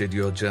completed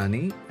your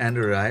journey and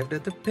arrived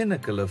at the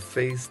pinnacle of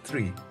Phase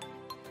 3.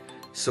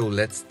 So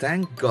let's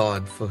thank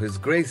God for His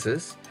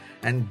graces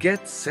and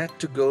get set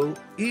to go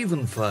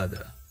even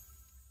further.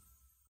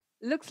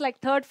 Looks like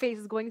third phase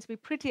is going to be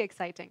pretty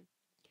exciting.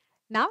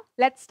 Now,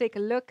 let's take a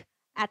look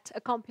at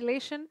a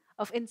compilation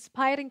of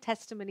inspiring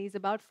testimonies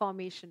about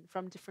formation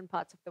from different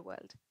parts of the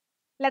world.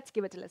 Let's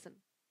give it a listen.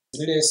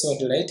 Really so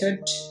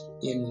delighted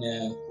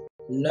in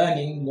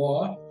learning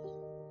more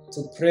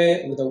to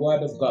pray with the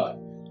Word of God.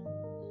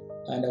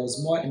 And I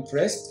was more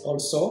impressed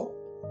also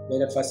by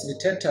the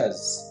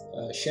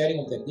facilitators sharing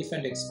of the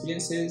different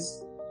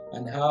experiences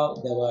and how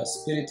they were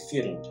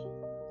spirit-filled.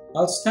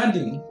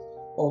 Outstanding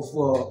of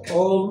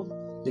all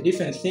the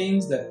different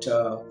things that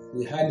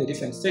we had in the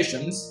different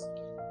sessions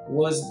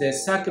was the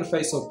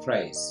sacrifice of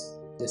praise.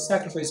 The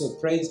sacrifice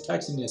of praise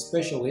touched me in a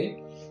special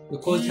way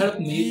because it helped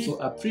me to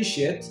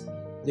appreciate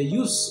the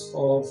use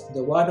of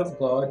the Word of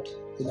God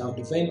in our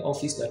divine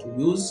office that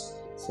we use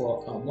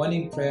for our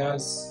morning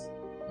prayers,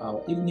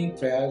 our evening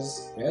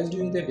prayers, prayers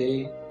during the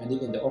day, and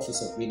even the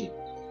office of reading.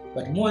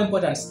 But more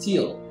important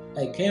still,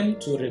 I came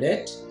to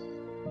relate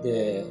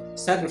the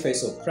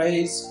sacrifice of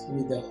praise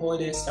with the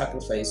holy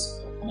sacrifice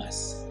of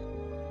Mass.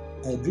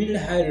 I really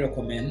highly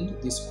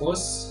recommend this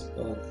course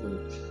of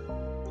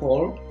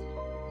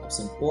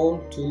St.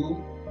 Paul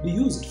to be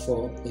used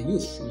for the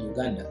youth in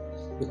Uganda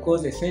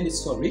because I find it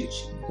so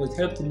rich, because it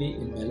helped me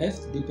in my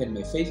life to deepen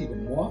my faith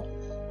even more.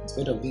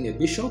 Instead of being a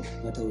bishop,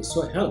 but I was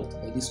so helped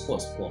by this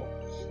course, Paul.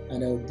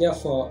 And I would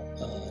therefore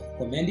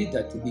recommend it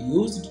that to be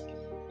used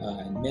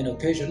in many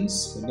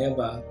occasions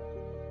whenever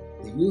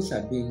the youth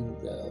are being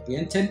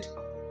oriented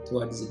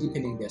towards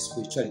deepening their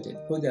spirituality.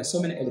 Because there are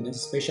so many elements,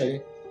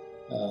 especially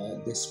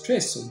the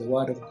stress of the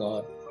Word of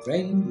God,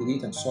 praying with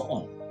it and so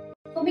on.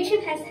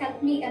 Formation has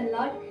helped me a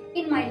lot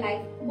in my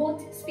life,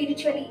 both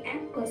spiritually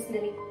and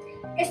personally,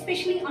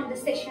 especially on the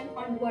session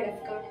on Word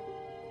of God.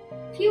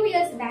 Few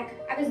years back,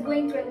 I was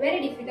going through a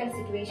very difficult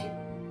situation.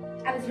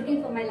 I was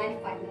looking for my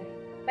life partner,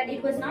 but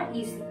it was not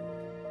easy.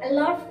 A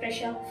lot of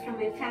pressure from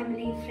my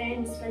family,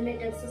 friends,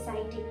 relatives,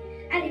 society,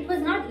 and it was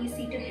not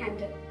easy to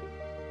handle.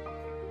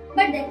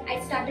 But then I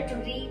started to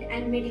read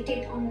and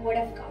meditate on the Word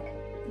of God.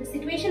 The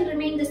situation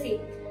remained the same,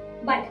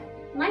 but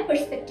my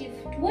perspective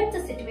towards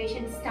the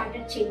situation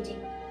started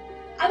changing.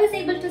 I was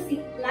able to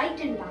see light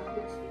in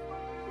darkness.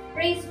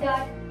 Praise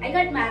God, I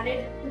got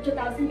married in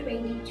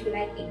 2020,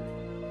 July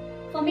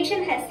 8th.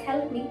 Formation has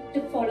helped me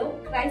to follow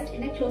Christ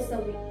in a closer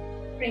way.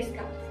 Praise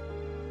God.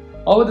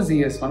 Over these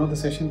years, one of the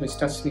sessions which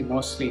touched me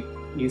mostly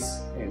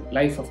is a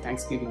life of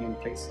thanksgiving and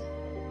praise.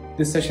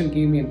 This session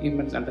gave me an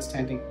immense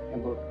understanding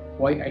about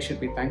why I should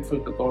be thankful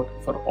to God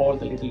for all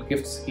the little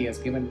gifts He has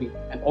given me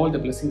and all the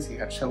blessings He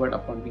has showered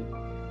upon me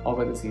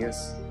over these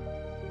years.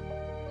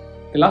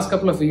 The last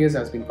couple of years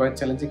has been quite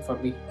challenging for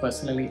me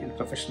personally and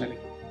professionally.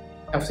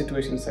 Tough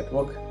situations at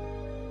work,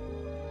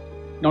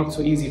 not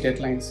so easy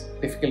deadlines,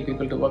 difficult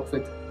people to work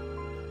with,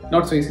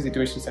 not so easy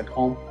situations at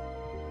home.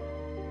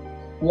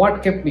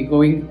 What kept me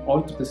going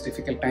all through these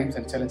difficult times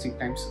and challenging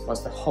times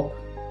was the hope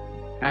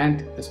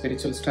and the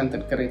spiritual strength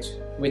and courage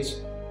which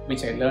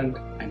I learned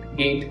and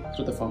gained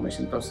through the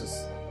formation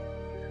process.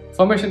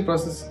 Formation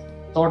process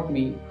taught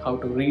me how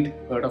to read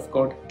Word of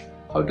God,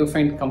 how to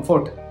find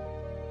comfort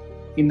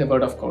in the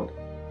Word of God,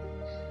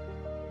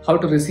 how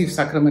to receive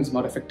sacraments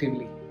more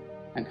effectively,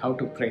 and how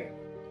to pray.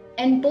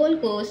 And Paul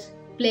course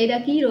played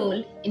a key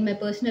role in my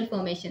personal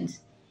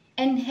formations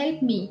and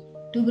helped me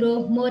to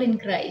grow more in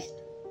Christ.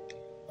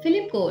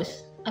 Philip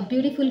course, a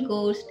beautiful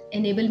course,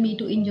 enabled me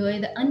to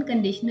enjoy the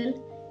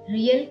unconditional,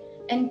 real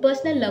and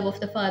personal love of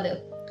the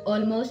Father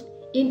almost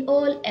in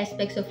all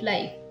aspects of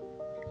life.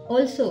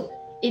 Also,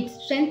 it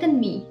strengthened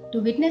me to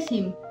witness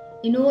Him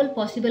in all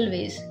possible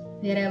ways,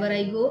 wherever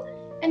I go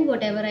and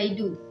whatever I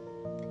do.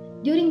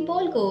 During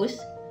Paul course,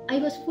 I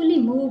was fully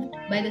moved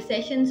by the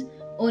sessions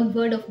on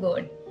Word of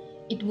God.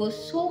 It was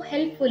so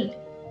helpful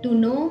to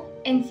know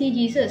and see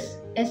Jesus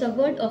as a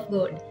Word of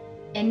God.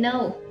 And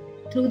now,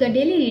 through the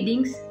daily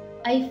readings,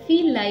 I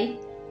feel like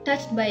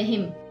touched by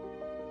Him.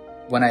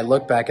 When I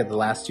look back at the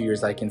last 2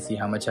 years, I can see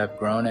how much I've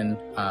grown in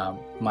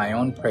my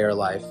own prayer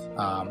life,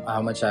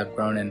 how much I've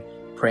grown in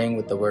praying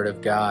with the Word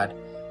of God,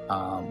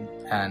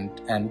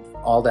 and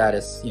all that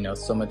is,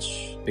 so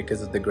much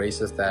because of the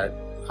graces that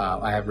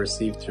I have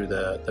received through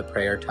the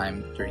prayer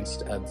time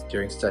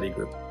during study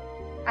group.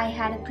 I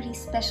had a pretty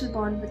special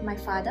bond with my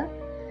father.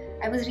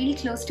 I was really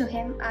close to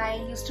him.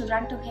 I used to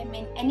run to him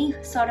in any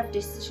sort of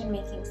decision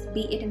makings,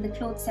 be it in the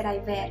clothes that I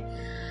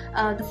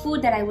wear, the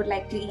food that I would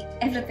like to eat,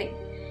 everything.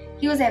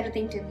 He was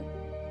everything to me.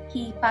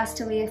 He passed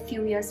away a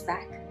few years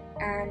back.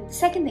 And the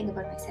second thing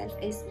about myself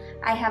is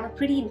I have a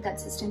pretty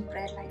inconsistent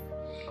prayer life.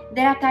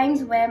 There are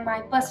times where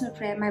my personal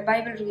prayer, my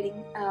Bible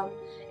reading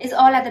is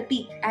all at the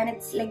peak, and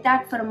it's like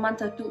that for a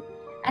month or two,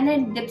 and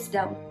then it dips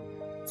down.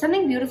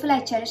 Something beautiful I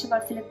cherish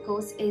about Philip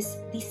Course is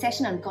the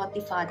session on God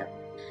the Father.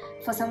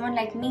 For someone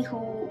like me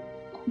who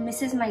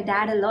misses my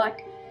dad a lot,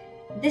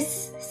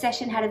 this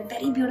session had a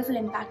very beautiful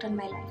impact on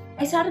my life.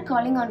 I started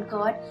calling on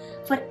God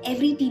for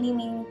every teeny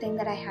meeny thing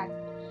that I had.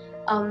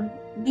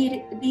 Be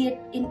it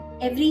in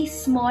every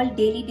small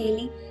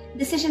daily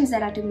decisions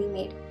that are to be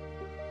made.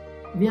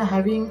 We are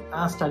having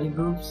our study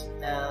groups.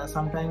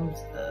 Sometimes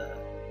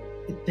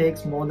it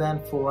takes more than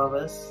 4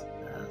 hours.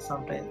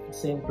 Sometimes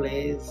same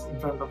place in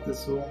front of the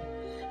Zoom.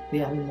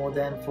 We are having more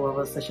than 4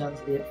 hour sessions.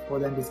 We have more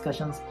than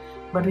discussions.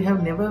 But we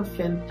have never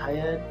felt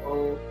tired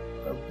or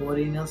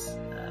boringness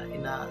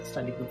in our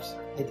study groups.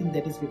 I think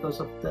that is because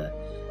of the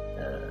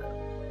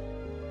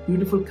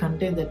beautiful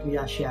content that we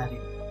are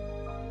sharing.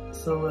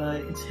 So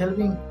it's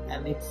helping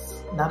and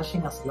it's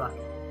nourishing us a lot.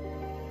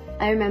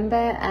 I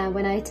remember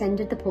when I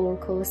attended the Paul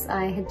course,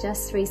 I had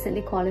just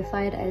recently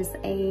qualified as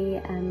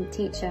a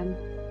teacher.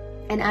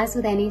 And as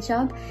with any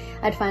job,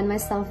 I'd find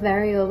myself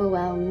very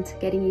overwhelmed,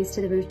 getting used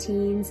to the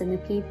routines and the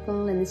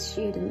people and the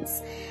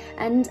students.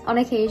 And on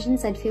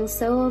occasions, I'd feel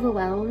so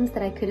overwhelmed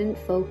that I couldn't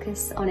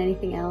focus on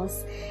anything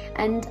else.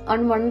 And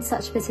on one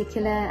such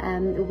particular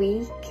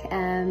week,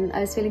 I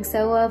was feeling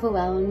so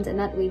overwhelmed, and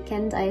that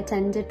weekend I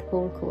attended the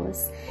Paul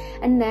course.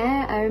 And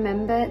there I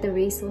remember the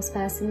resource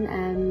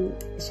person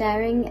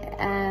sharing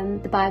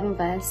the Bible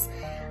verse,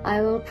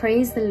 "I will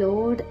praise the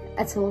Lord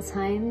at all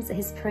times,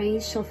 His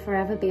praise shall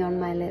forever be on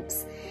my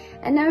lips."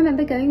 And I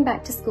remember going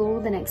back to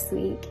school the next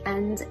week,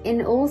 and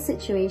in all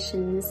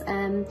situations,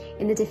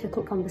 in the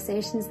difficult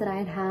conversations that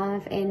I'd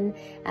have, in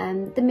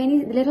the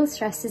many little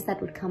stresses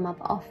that would come up,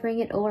 offering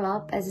it all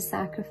up as a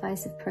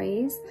sacrifice of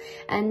praise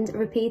and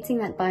repeating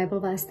that Bible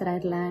verse that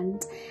I'd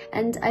learned.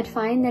 And I'd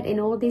find that in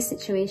all these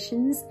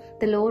situations,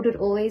 the Lord would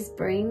always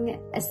bring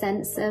a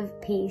sense of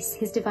peace,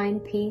 His divine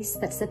peace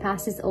that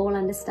surpasses all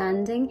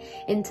understanding,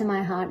 into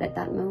my heart at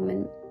that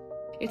moment.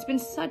 It's been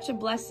such a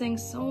blessing,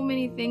 so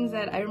many things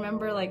that I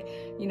remember,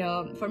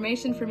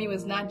 formation for me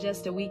was not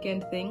just a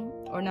weekend thing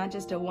or not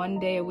just a 1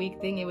 day a week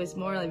thing. It was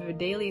more like a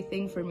daily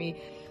thing for me.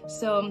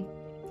 So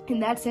in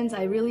that sense,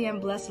 I really am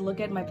blessed to look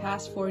at my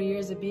past 4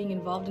 years of being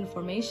involved in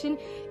formation,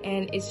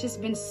 and it's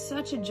just been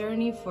such a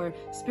journey for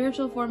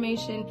spiritual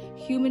formation,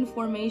 human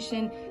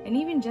formation, and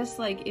even just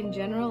like in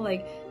general,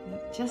 like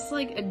just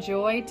like a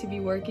joy to be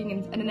working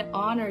and an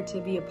honor to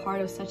be a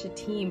part of such a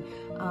team,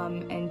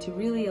 and to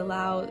really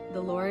allow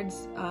the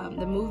Lord's,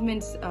 the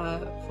movement's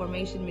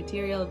formation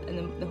material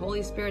and the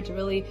Holy Spirit to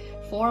really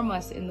form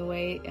us in the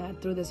way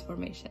through this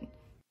formation.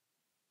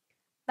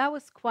 That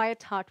was quite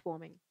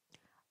heartwarming.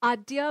 Our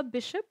dear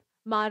Bishop,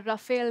 Mar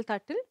Raphael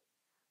Tuttle,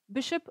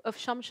 Bishop of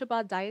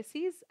Shamshabad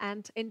Diocese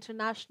and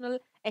International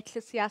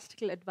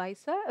Ecclesiastical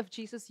Advisor of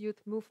Jesus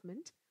Youth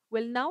Movement,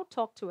 will now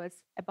talk to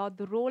us about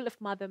the role of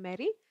Mother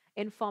Mary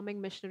in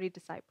forming missionary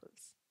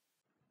disciples.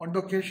 On the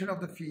occasion of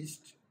the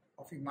feast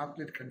of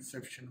Immaculate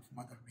Conception of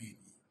Mother Mary,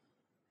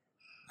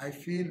 I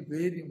feel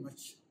very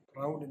much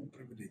proud and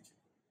privileged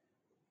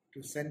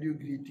to send you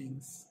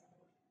greetings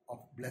of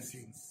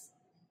blessings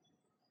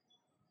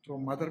through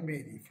Mother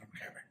Mary from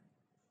heaven.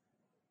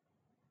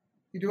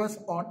 It was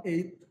on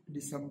 8th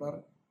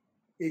December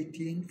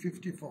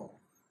 1854,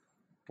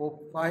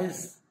 Pope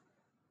Pius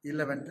XI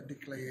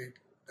declared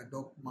the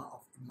dogma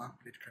of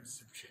Immaculate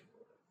Conception.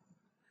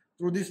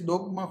 Through this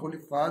dogma, Holy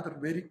Father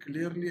very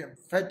clearly and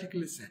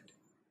emphatically said,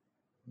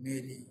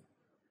 Mary,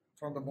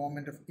 from the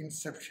moment of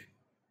inception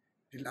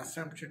till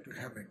assumption to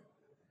heaven,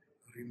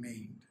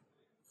 remained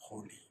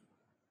holy,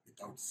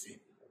 without sin.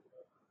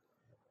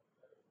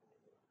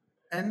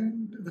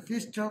 And the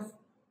feast of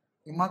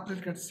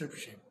Immaculate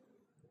Conception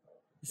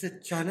is a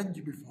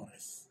challenge before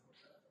us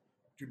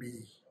to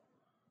be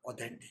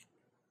authentic,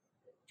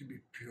 to be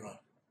pure,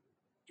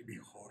 to be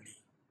holy.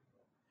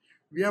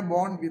 We are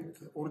born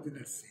with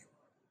original sin,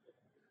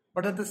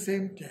 but at the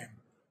same time,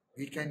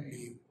 we can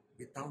live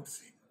without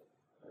sin.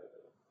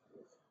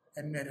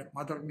 And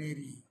Mother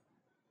Mary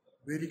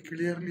very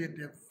clearly and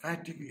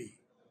emphatically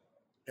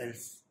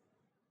tells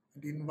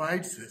and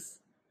invites us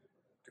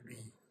to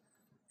be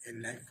a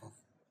life of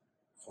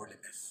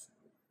holiness.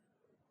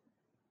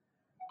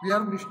 We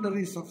are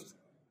missionaries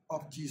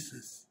of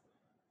Jesus,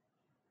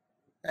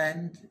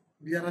 and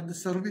we are at the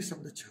service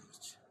of the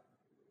church.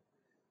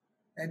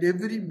 And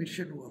every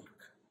mission work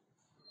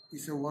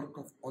is a work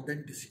of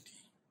authenticity,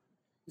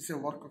 is a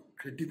work of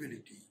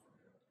credibility.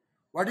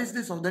 What is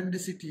this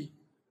authenticity?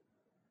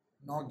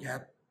 No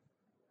gap,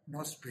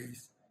 no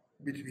space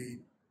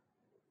between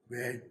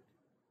word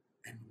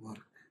and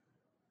work,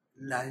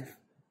 life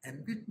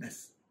and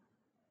witness.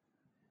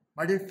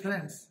 My dear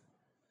friends,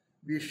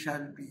 we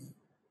shall be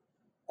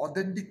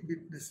authentic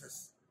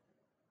witnesses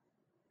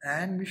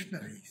and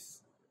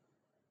missionaries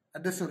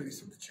at the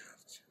service of the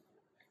church,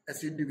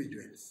 as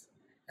individuals,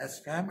 as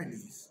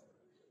families,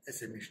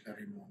 as a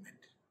missionary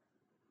movement.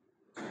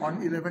 On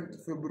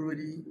 11th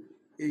February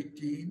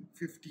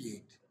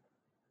 1858,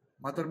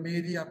 Mother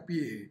Mary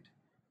appeared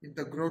in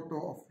the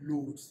grotto of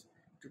Lourdes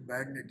to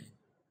Bernardine.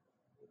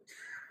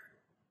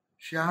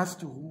 She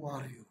asked, "Who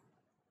are you?"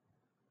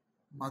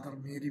 Mother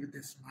Mary with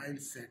a smile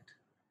said,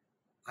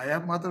 "I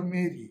am Mother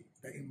Mary,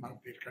 the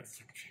Immaculate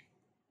Conception,"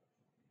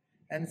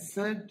 and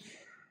said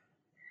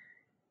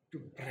to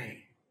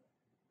pray,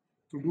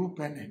 to do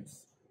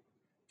penance,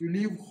 to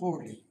live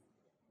holy,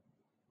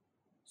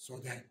 so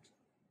that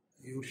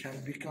you shall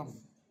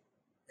become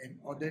an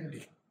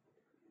authentic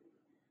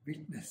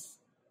witness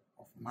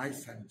of my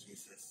son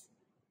Jesus.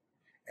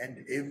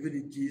 And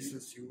every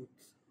Jesus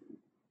Youth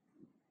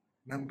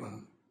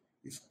member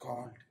is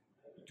called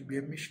to be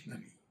a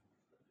missionary,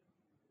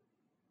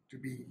 to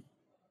be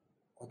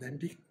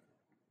authentic,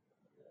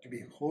 to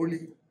be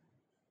holy,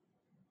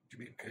 to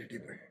be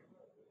credible.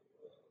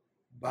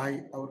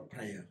 By our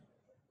prayer,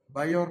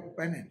 by our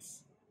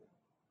penance,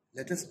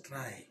 let us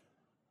try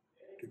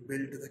to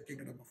build the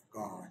kingdom of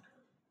God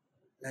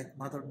like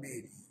Mother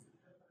Mary,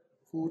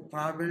 who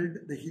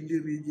traveled the hilly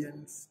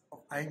regions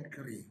of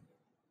Ainkarim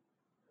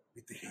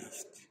with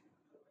haste.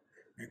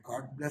 May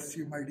God bless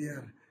you, my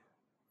dear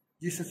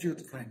Jesus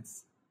Youth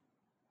friends,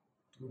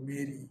 through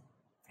Mary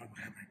from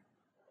heaven.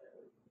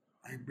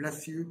 I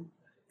bless you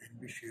and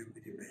wish you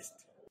the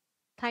best.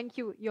 Thank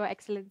you, Your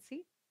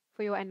Excellency,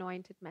 for your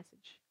anointed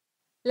message.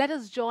 Let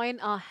us join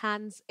our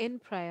hands in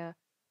prayer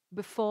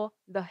before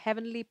the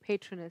heavenly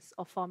patroness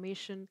of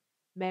formation,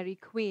 Mary,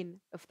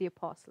 Queen of the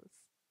Apostles.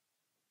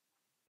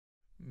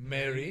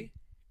 Mary,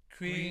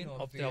 Queen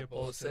of the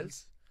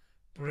Apostles,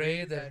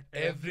 pray that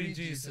every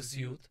Jesus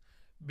Youth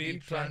be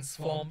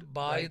transformed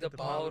by the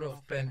power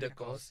of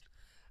Pentecost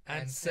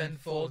and sent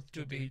forth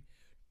to be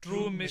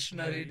true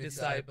missionary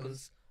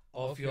disciples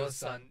of your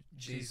Son,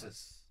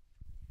 Jesus.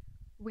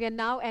 We are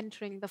now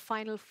entering the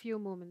final few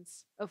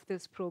moments of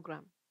this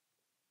program.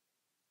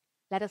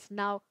 Let us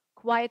now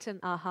quieten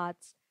our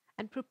hearts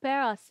and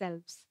prepare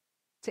ourselves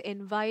to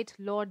invite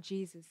Lord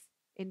Jesus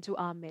into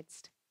our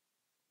midst.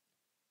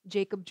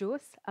 Jacob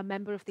Jose, a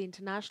member of the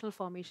International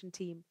Formation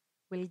team,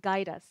 will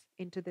guide us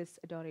into this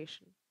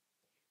adoration.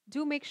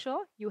 Do make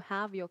sure you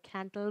have your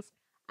candles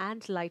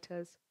and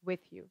lighters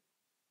with you.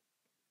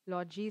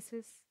 Lord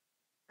Jesus,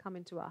 come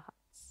into our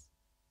hearts.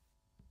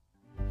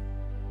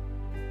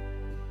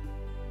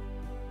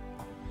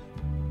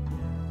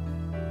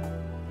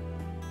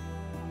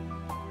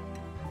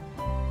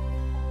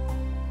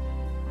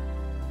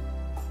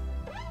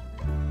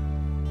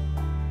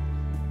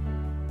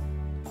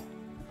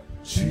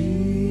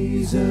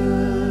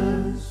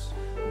 Jesus,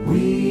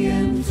 we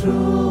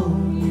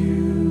enthrone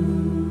you.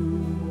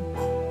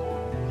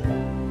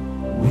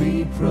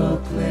 We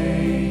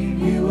proclaim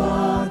you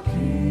are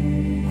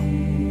King.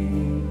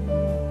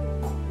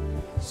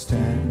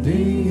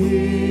 Standing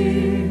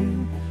here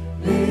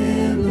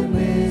in the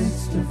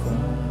midst of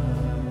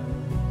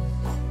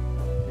us,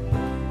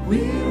 we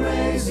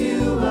raise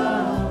you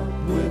up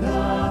with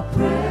our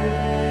praise.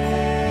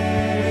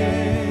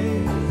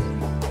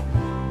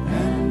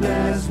 And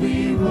as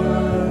we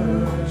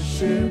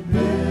worship,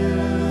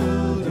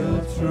 build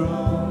a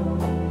throne.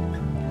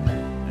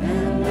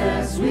 And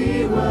as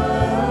we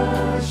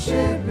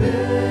worship,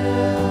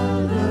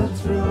 build a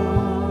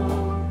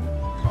throne.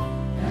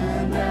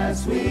 And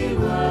as we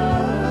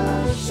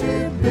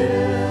worship,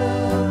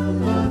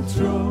 build a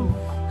throne.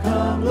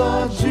 Come,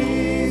 Lord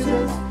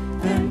Jesus,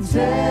 and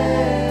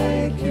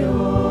take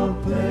your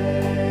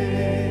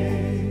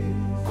place.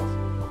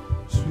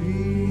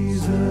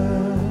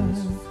 Jesus,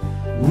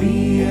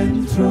 we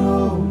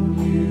enthrone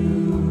you.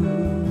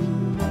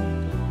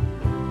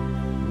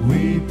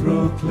 We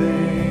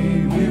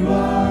proclaim you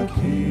are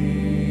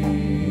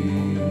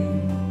King.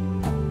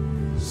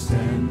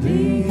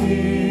 Standing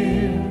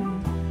here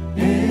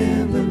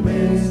in the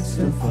midst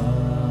of us,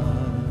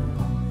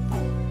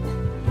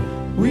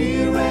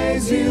 we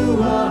raise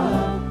you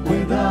up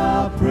with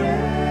our praise.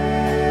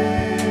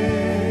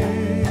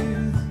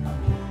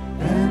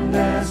 And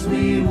as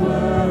we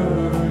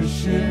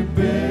worship,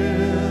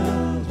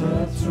 build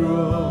a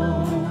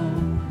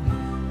throne.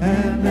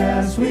 And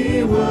as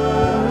we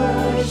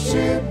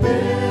worship,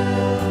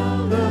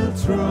 build a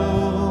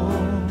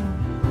throne.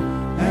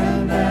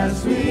 And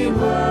as we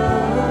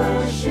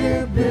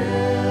worship,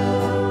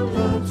 build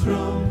a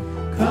throne.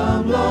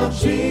 Come, Lord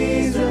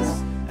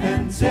Jesus,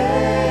 and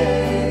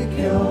take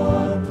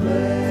your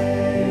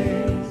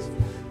place.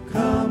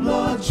 Come,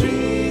 Lord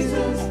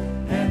Jesus,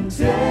 and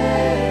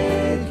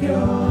take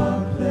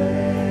your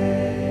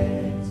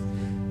place.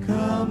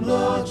 Come,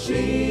 Lord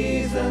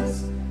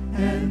Jesus,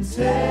 and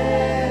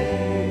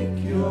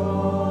take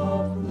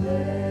your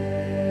place.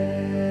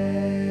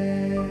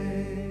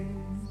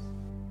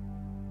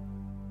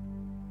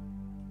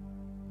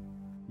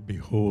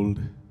 Behold,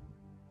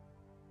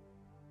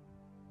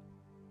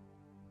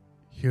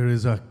 here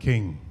is our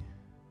King.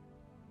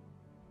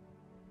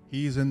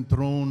 He is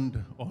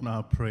enthroned on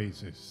our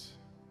praises.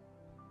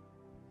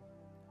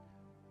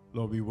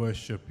 Lord, we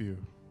worship you.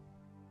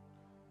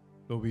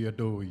 Lord, we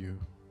adore you.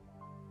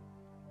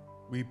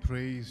 We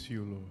praise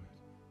you, Lord.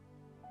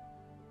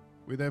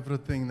 With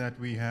everything that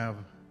we have,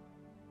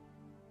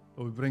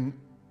 Lord, we bring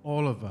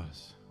all of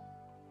us,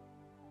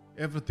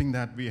 everything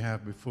that we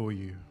have before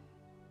you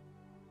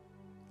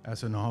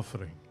as an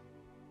offering.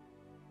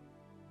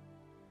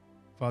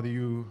 Father,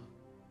 you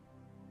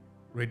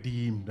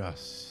redeemed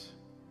us.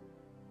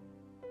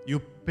 You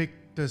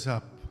picked us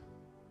up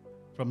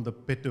from the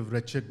pit of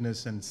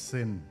wretchedness and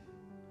sin.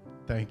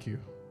 Thank you.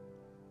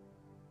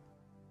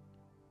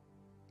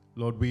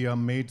 Lord, we are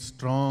made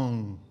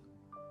strong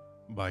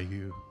by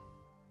you,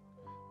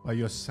 by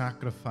your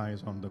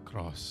sacrifice on the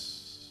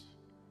cross.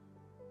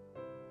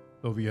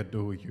 Lord, we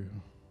adore you.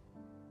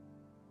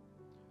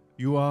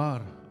 You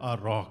are our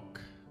rock,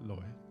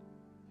 Lord,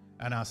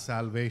 and our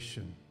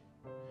salvation.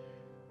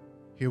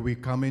 Here we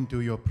come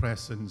into your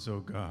presence, O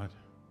God.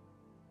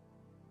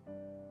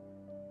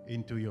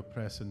 Into your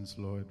presence,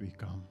 Lord, we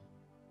come.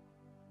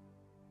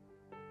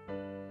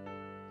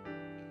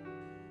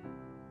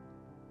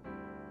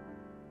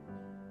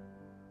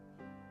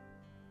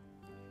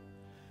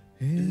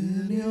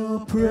 In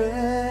your presence,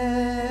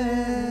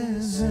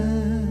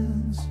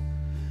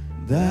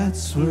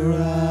 that's where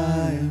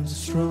I am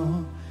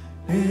strong.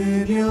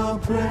 In your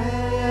presence,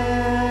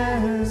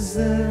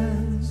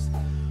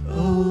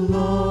 oh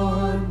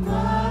Lord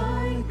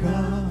my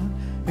God.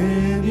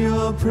 In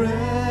your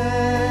presence,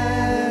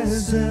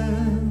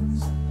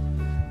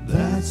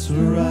 that's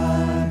where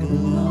I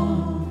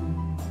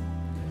belong.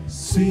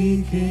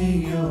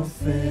 Seeking your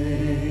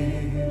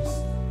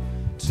face,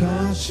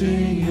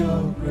 touching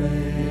your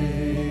grace.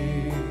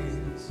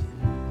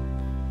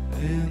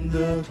 In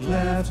the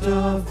cleft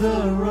of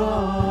the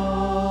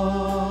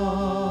rock,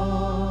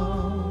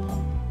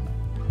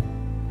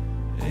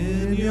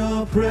 in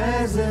your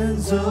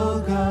presence,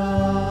 oh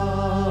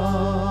God.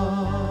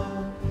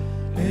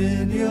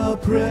 In your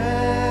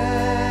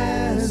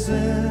presence,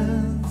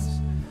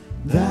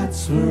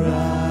 that's where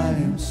I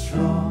am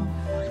strong.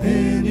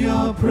 In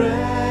your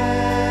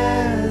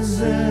presence,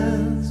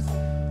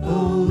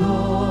 oh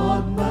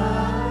Lord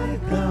my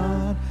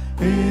God.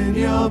 In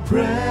your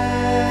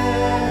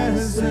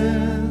presence,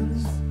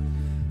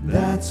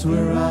 that's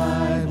where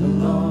I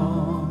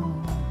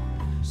belong.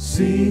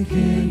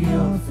 Seeking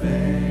your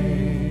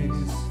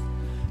face,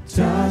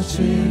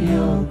 touching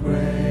your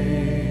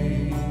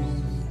grace.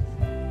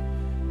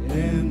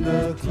 In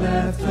the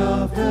cleft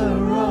of the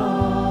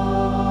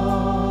rock,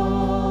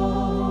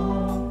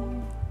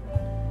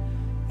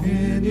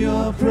 in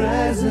your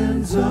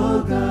presence,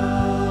 oh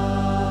God.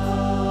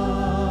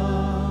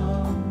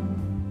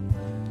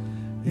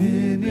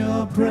 in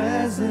your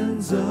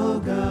presence, oh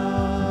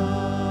God.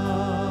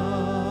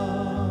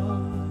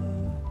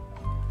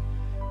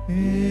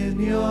 In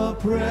your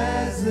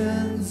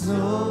presence,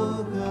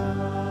 oh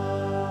God.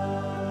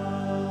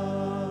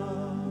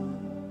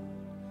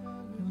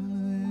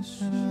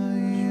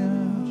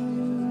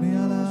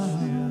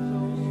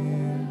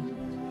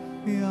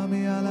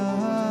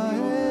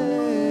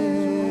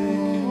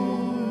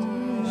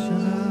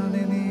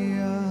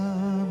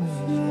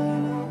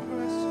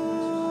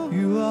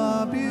 You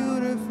are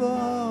beautiful,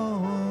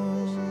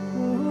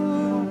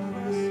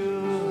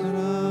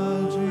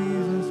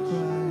 Jesus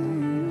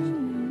Christ,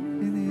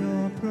 in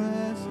your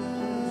presence,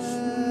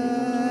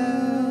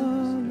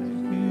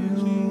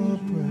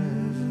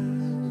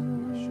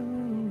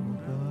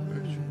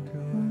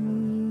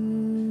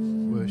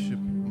 Worship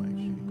you, my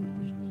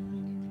King.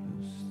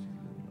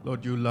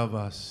 Lord, you love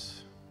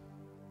us.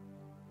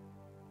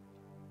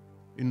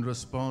 In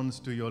response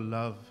to your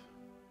love,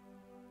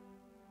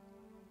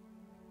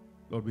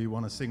 Lord, we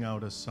want to sing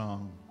out a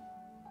song.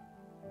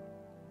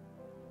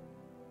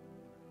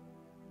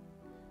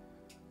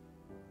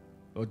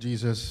 Lord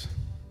Jesus,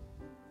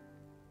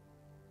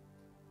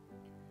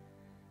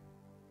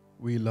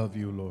 we love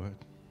you, Lord.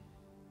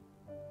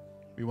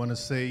 We want to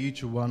say,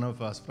 each one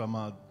of us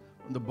from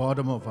the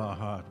bottom of our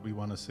heart, we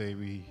want to say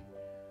we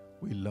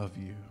love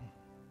you.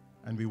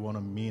 And we want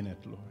to mean it,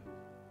 Lord.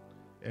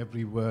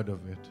 Every word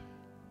of it.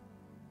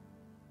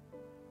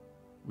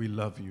 We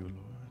love you, Lord.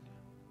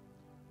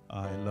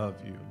 I love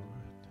you, Lord.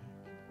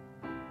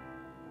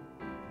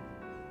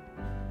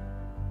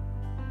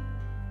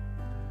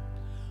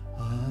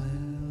 I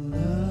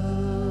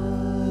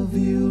love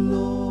you,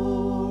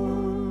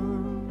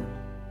 Lord,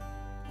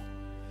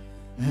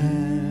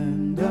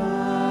 and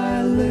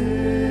I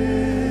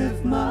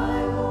lift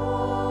my voice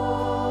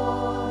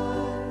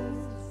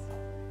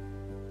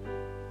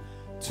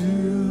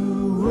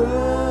to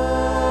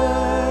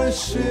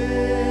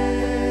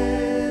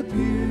worship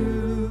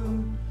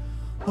you,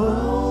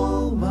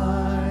 oh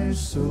my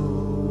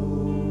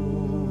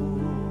soul,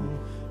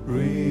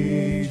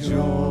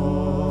 rejoice,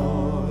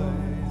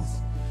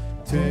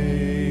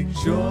 take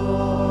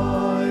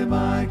joy,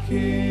 my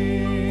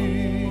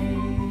King,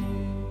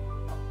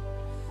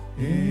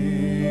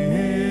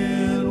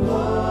 in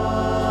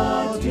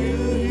what you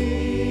hear.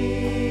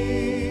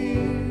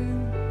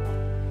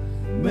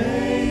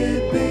 May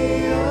it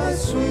be a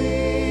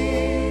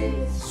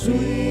sweet,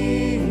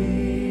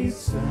 sweet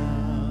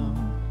sound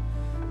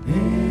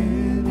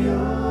in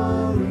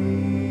your ear.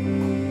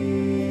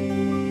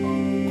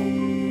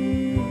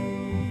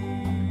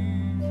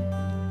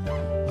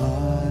 I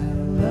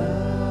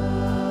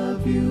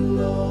love you,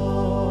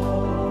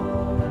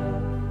 Lord,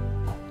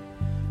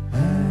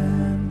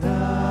 and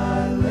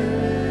I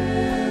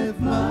lift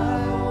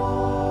my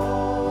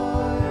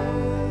voice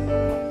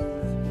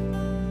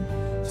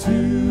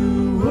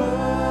to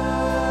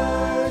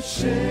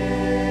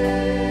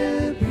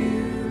worship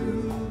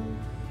you,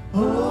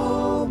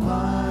 oh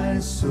my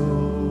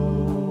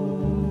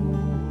soul,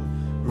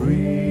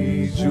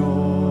 rejoice,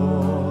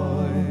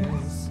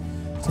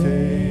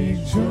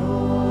 take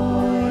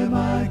joy,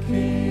 my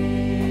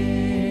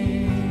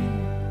King,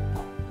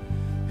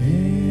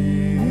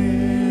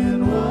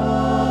 in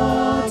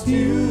what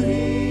you hear.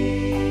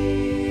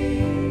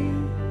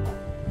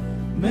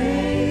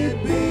 May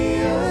it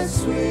be a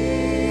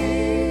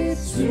sweet,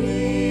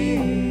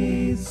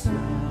 sweet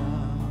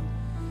sound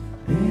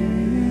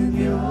in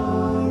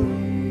your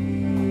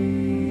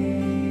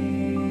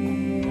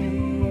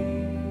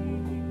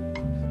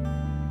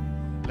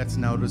ear. Let's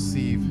now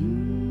receive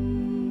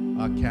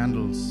our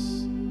candles.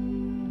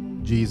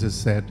 Jesus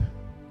said,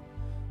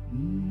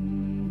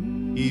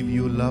 if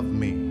you love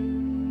me,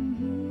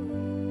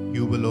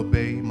 you will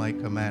obey my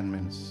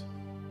commandments.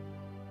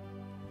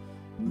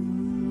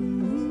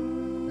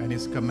 And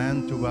his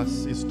command to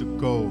us is to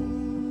go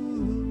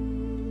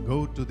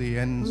to the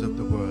ends of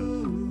the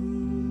world.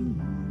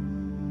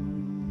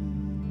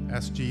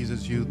 As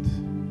Jesus' youth,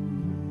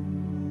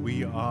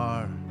 we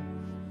are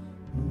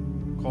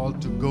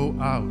called to go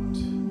out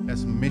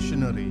as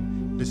missionary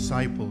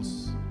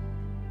disciples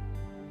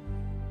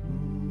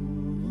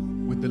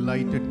with the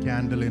lighted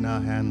candle in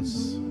our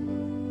hands.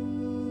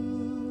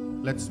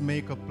 Let's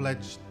make a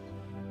pledge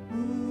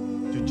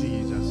to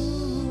Jesus.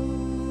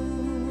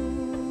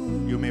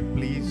 You may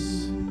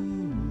please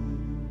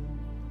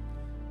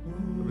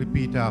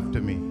repeat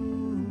after me.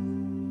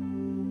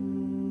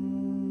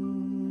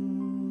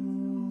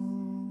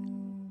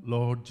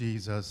 Lord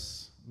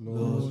Jesus,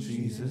 Lord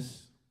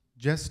Jesus,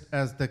 just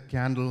as the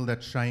candle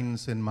that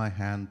shines in my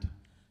hand,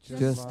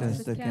 just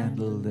as the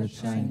candle that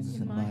shines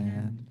in my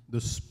hand,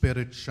 the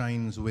Spirit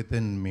shines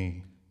within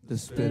me. the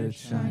Spirit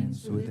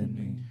shines within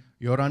me.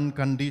 Your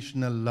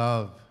unconditional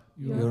love,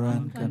 Your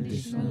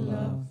unconditional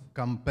love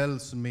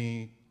compels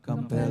me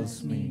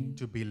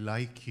to be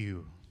like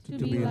you.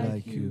 be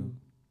like you.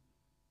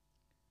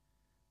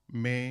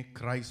 May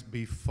Christ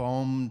be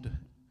formed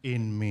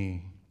in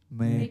me.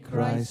 May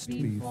Christ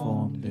be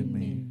formed in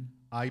me.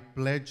 I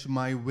pledge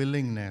my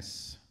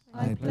willingness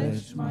I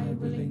pledge my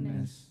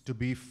willingness to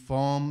be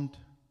formed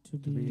to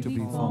be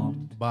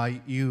formed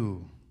by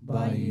you,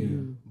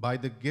 by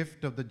the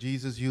gift of the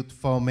Jesus Youth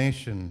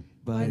Formation.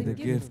 by the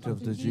gift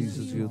of the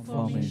Jesus Youth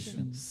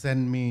Formation.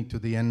 Send me to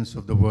the ends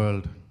of the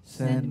world.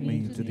 Send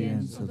me to the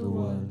ends of the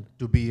world.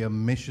 To be a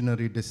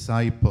missionary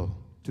disciple.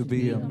 To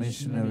be a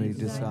missionary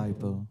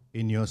disciple.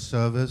 In your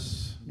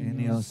service. In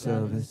your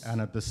service.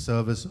 And at the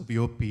service of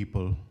your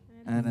people.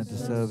 And at the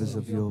service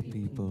of your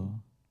people.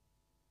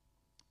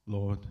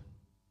 Lord,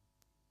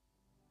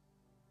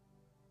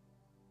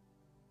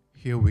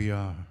 here we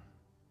are.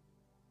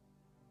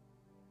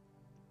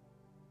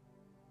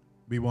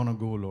 We want to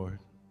go, Lord.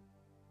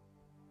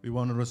 We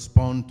want to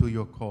respond to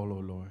your call, O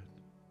Lord.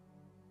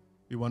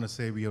 We want to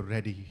say we are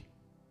ready.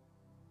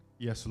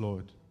 Yes,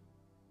 Lord.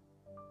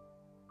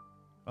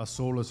 Our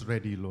soul is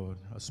ready, Lord.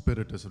 Our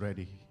spirit is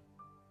ready.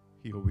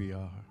 Here we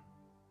are.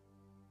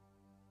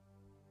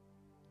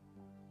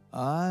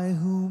 I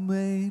who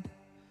made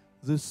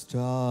the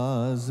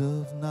stars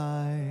of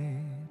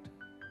night,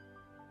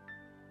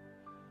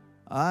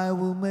 I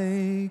will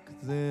make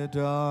their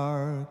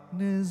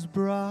darkness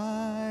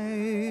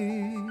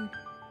bright.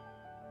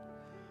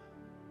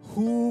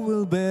 Who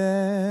will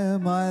bear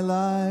my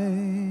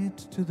light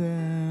to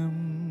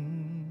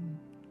them?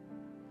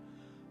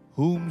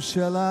 Whom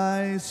shall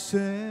I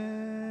send?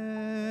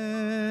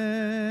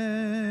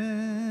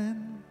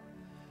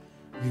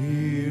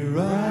 Here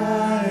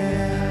I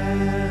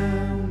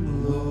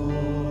am, Lord.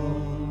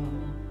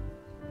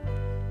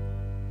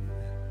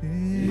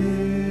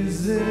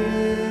 Is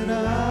it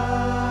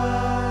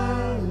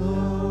I,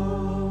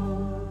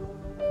 Lord?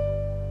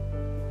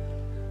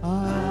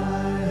 I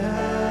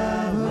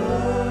have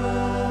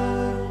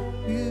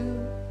heard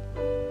you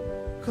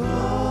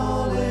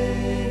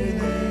calling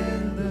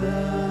in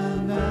the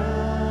night.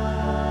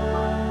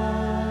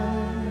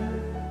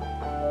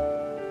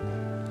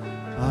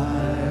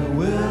 I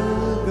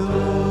will go,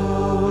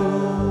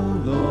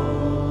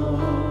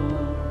 Lord,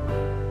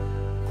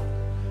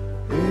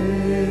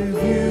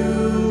 if you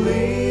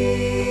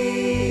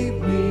lead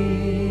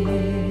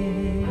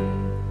me.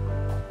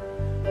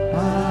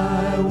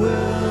 I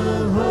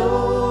will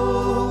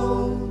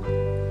hold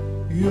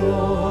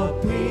your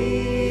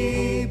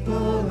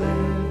people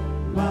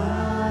in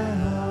my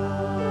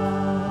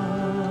heart.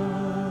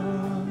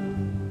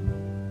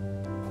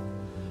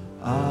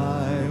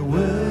 I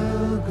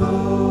will go,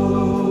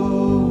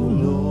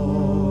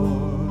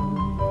 Lord,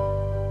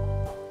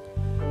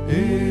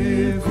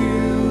 if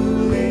you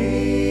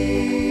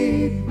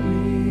lead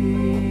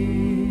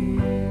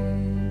me.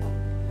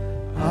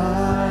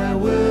 I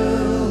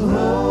will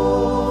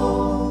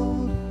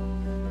hold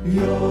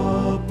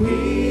your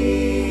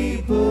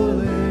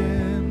people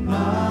in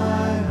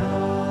my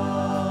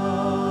heart.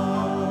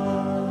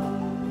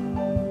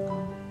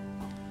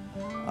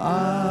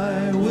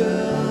 I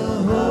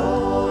will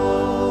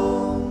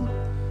hold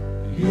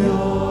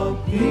your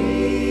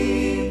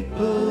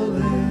people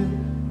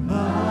in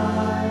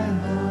my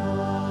heart.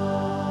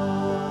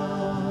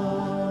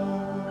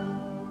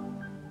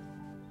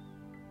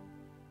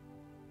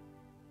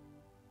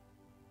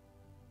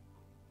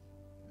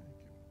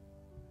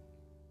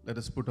 Let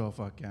us put off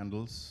our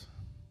candles.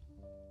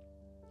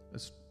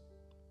 Let's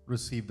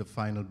receive the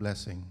final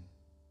blessing.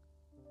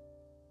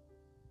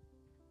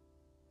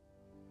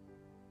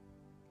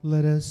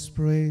 Let us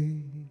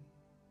pray.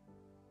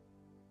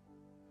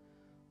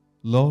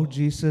 Lord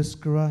Jesus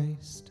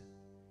Christ,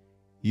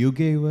 you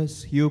gave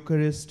us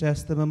Eucharist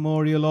as the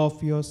memorial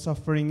of your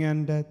suffering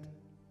and death.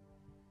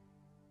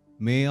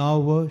 May our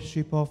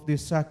worship of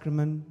this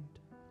sacrament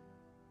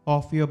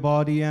of your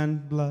body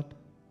and blood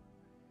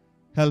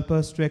help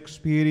us to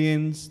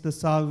experience the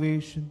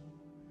salvation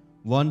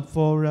won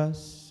for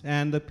us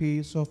and the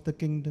peace of the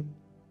kingdom,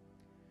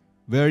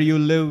 where you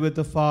live with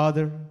the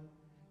Father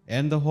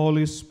and the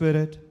Holy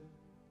Spirit,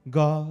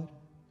 God,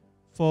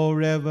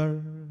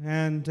 forever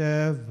and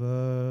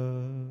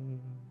ever.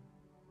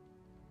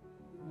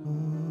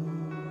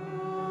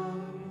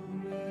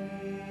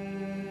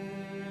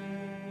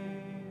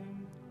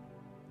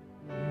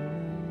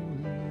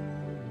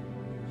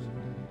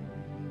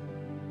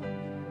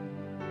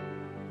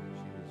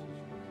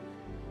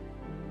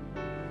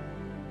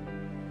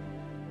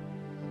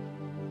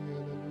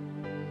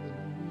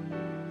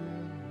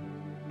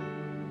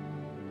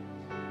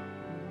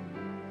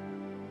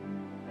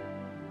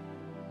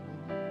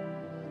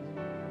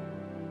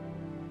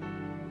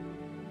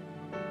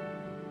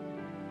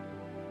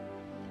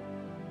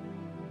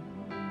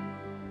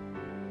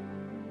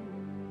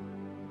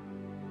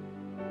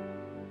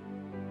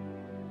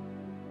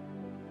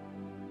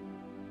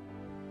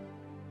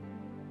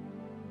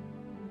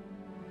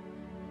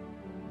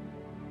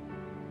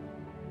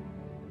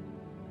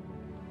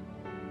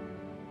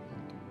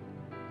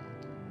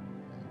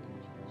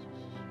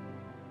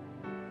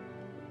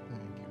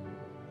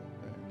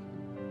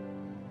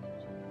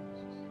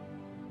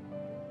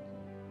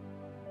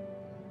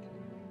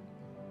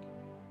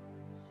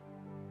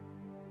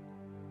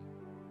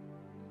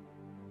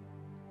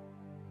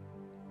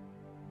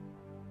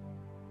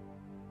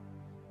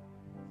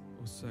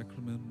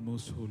 sacrament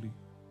most holy,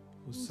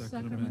 O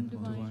sacrament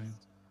divine,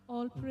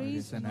 all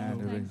praise and all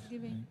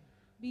thanksgiving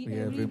be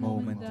every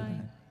moment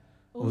thine.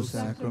 O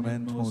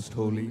sacrament most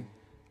holy,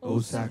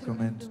 O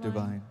sacrament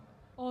divine,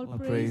 all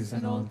praise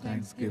and all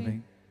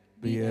thanksgiving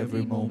be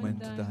every moment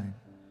thine.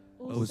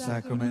 O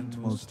sacrament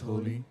most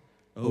holy,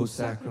 O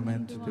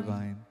sacrament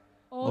divine,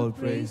 all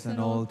praise and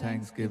all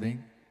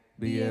thanksgiving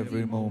be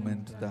every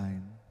moment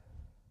thine.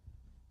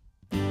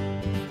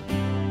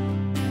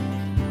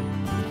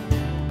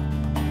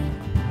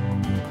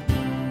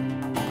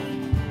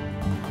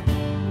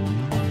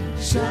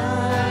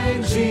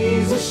 Shine,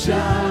 Jesus,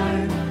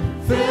 shine,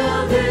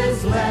 fill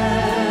this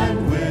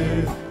land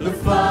with the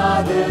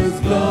Father's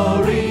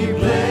glory.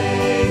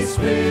 Blaze,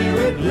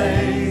 Spirit,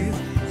 blaze,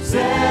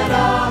 set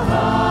our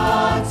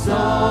hearts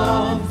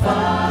on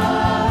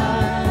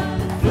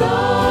fire.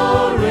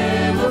 Flow,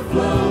 river,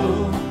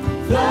 flow,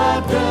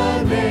 flood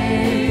the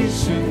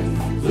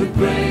nations with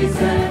grace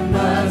and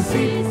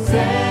mercy.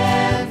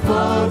 Send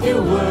forth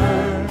your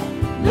word,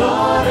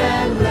 Lord,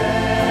 and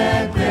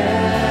let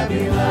there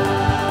be light.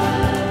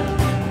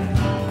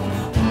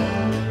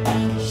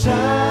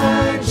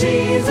 Shine,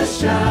 Jesus,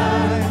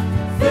 shine,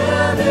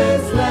 fill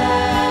this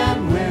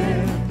land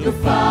with the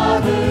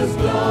Father's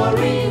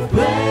glory.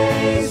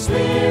 Blaze,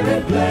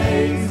 Spirit,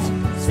 blaze,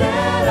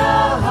 set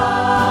our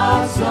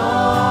hearts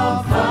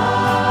on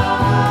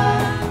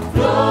fire.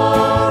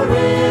 Flow,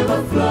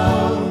 river,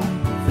 flow,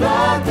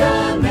 flood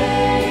the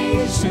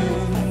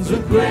nations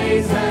with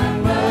grace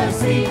and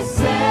mercy.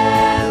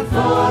 Send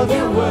forth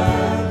your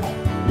word,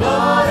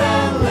 Lord,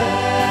 and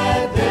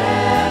let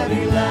there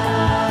be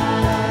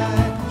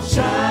light.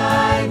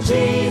 Shine,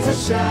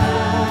 Jesus,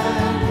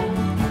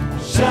 shine.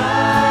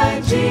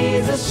 Shine,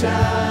 Jesus,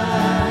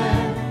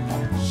 shine.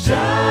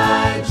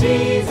 Shine,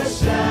 Jesus,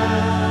 shine.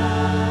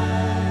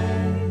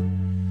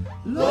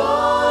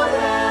 Lord,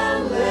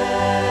 and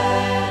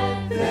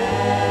let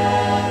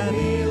there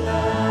be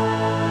light.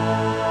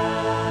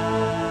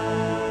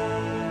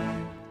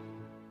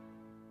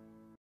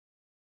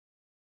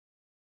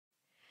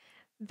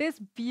 This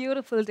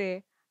beautiful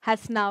day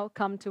has now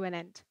come to an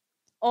end.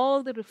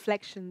 All the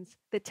reflections,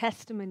 the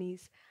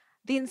testimonies,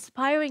 the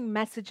inspiring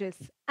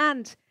messages,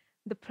 and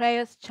the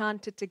prayers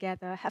chanted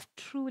together have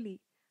truly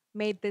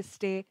made this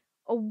day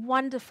a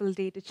wonderful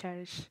day to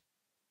cherish.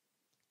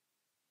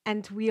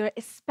 And we are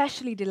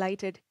especially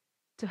delighted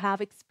to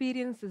have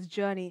experienced this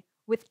journey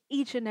with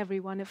each and every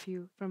one of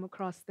you from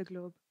across the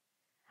globe.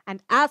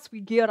 And as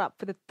we gear up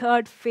for the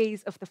third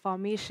phase of the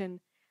formation,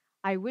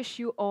 I wish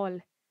you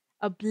all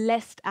a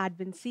blessed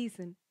Advent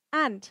season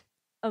and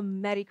a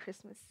Merry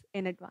Christmas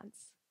in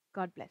advance.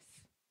 God bless.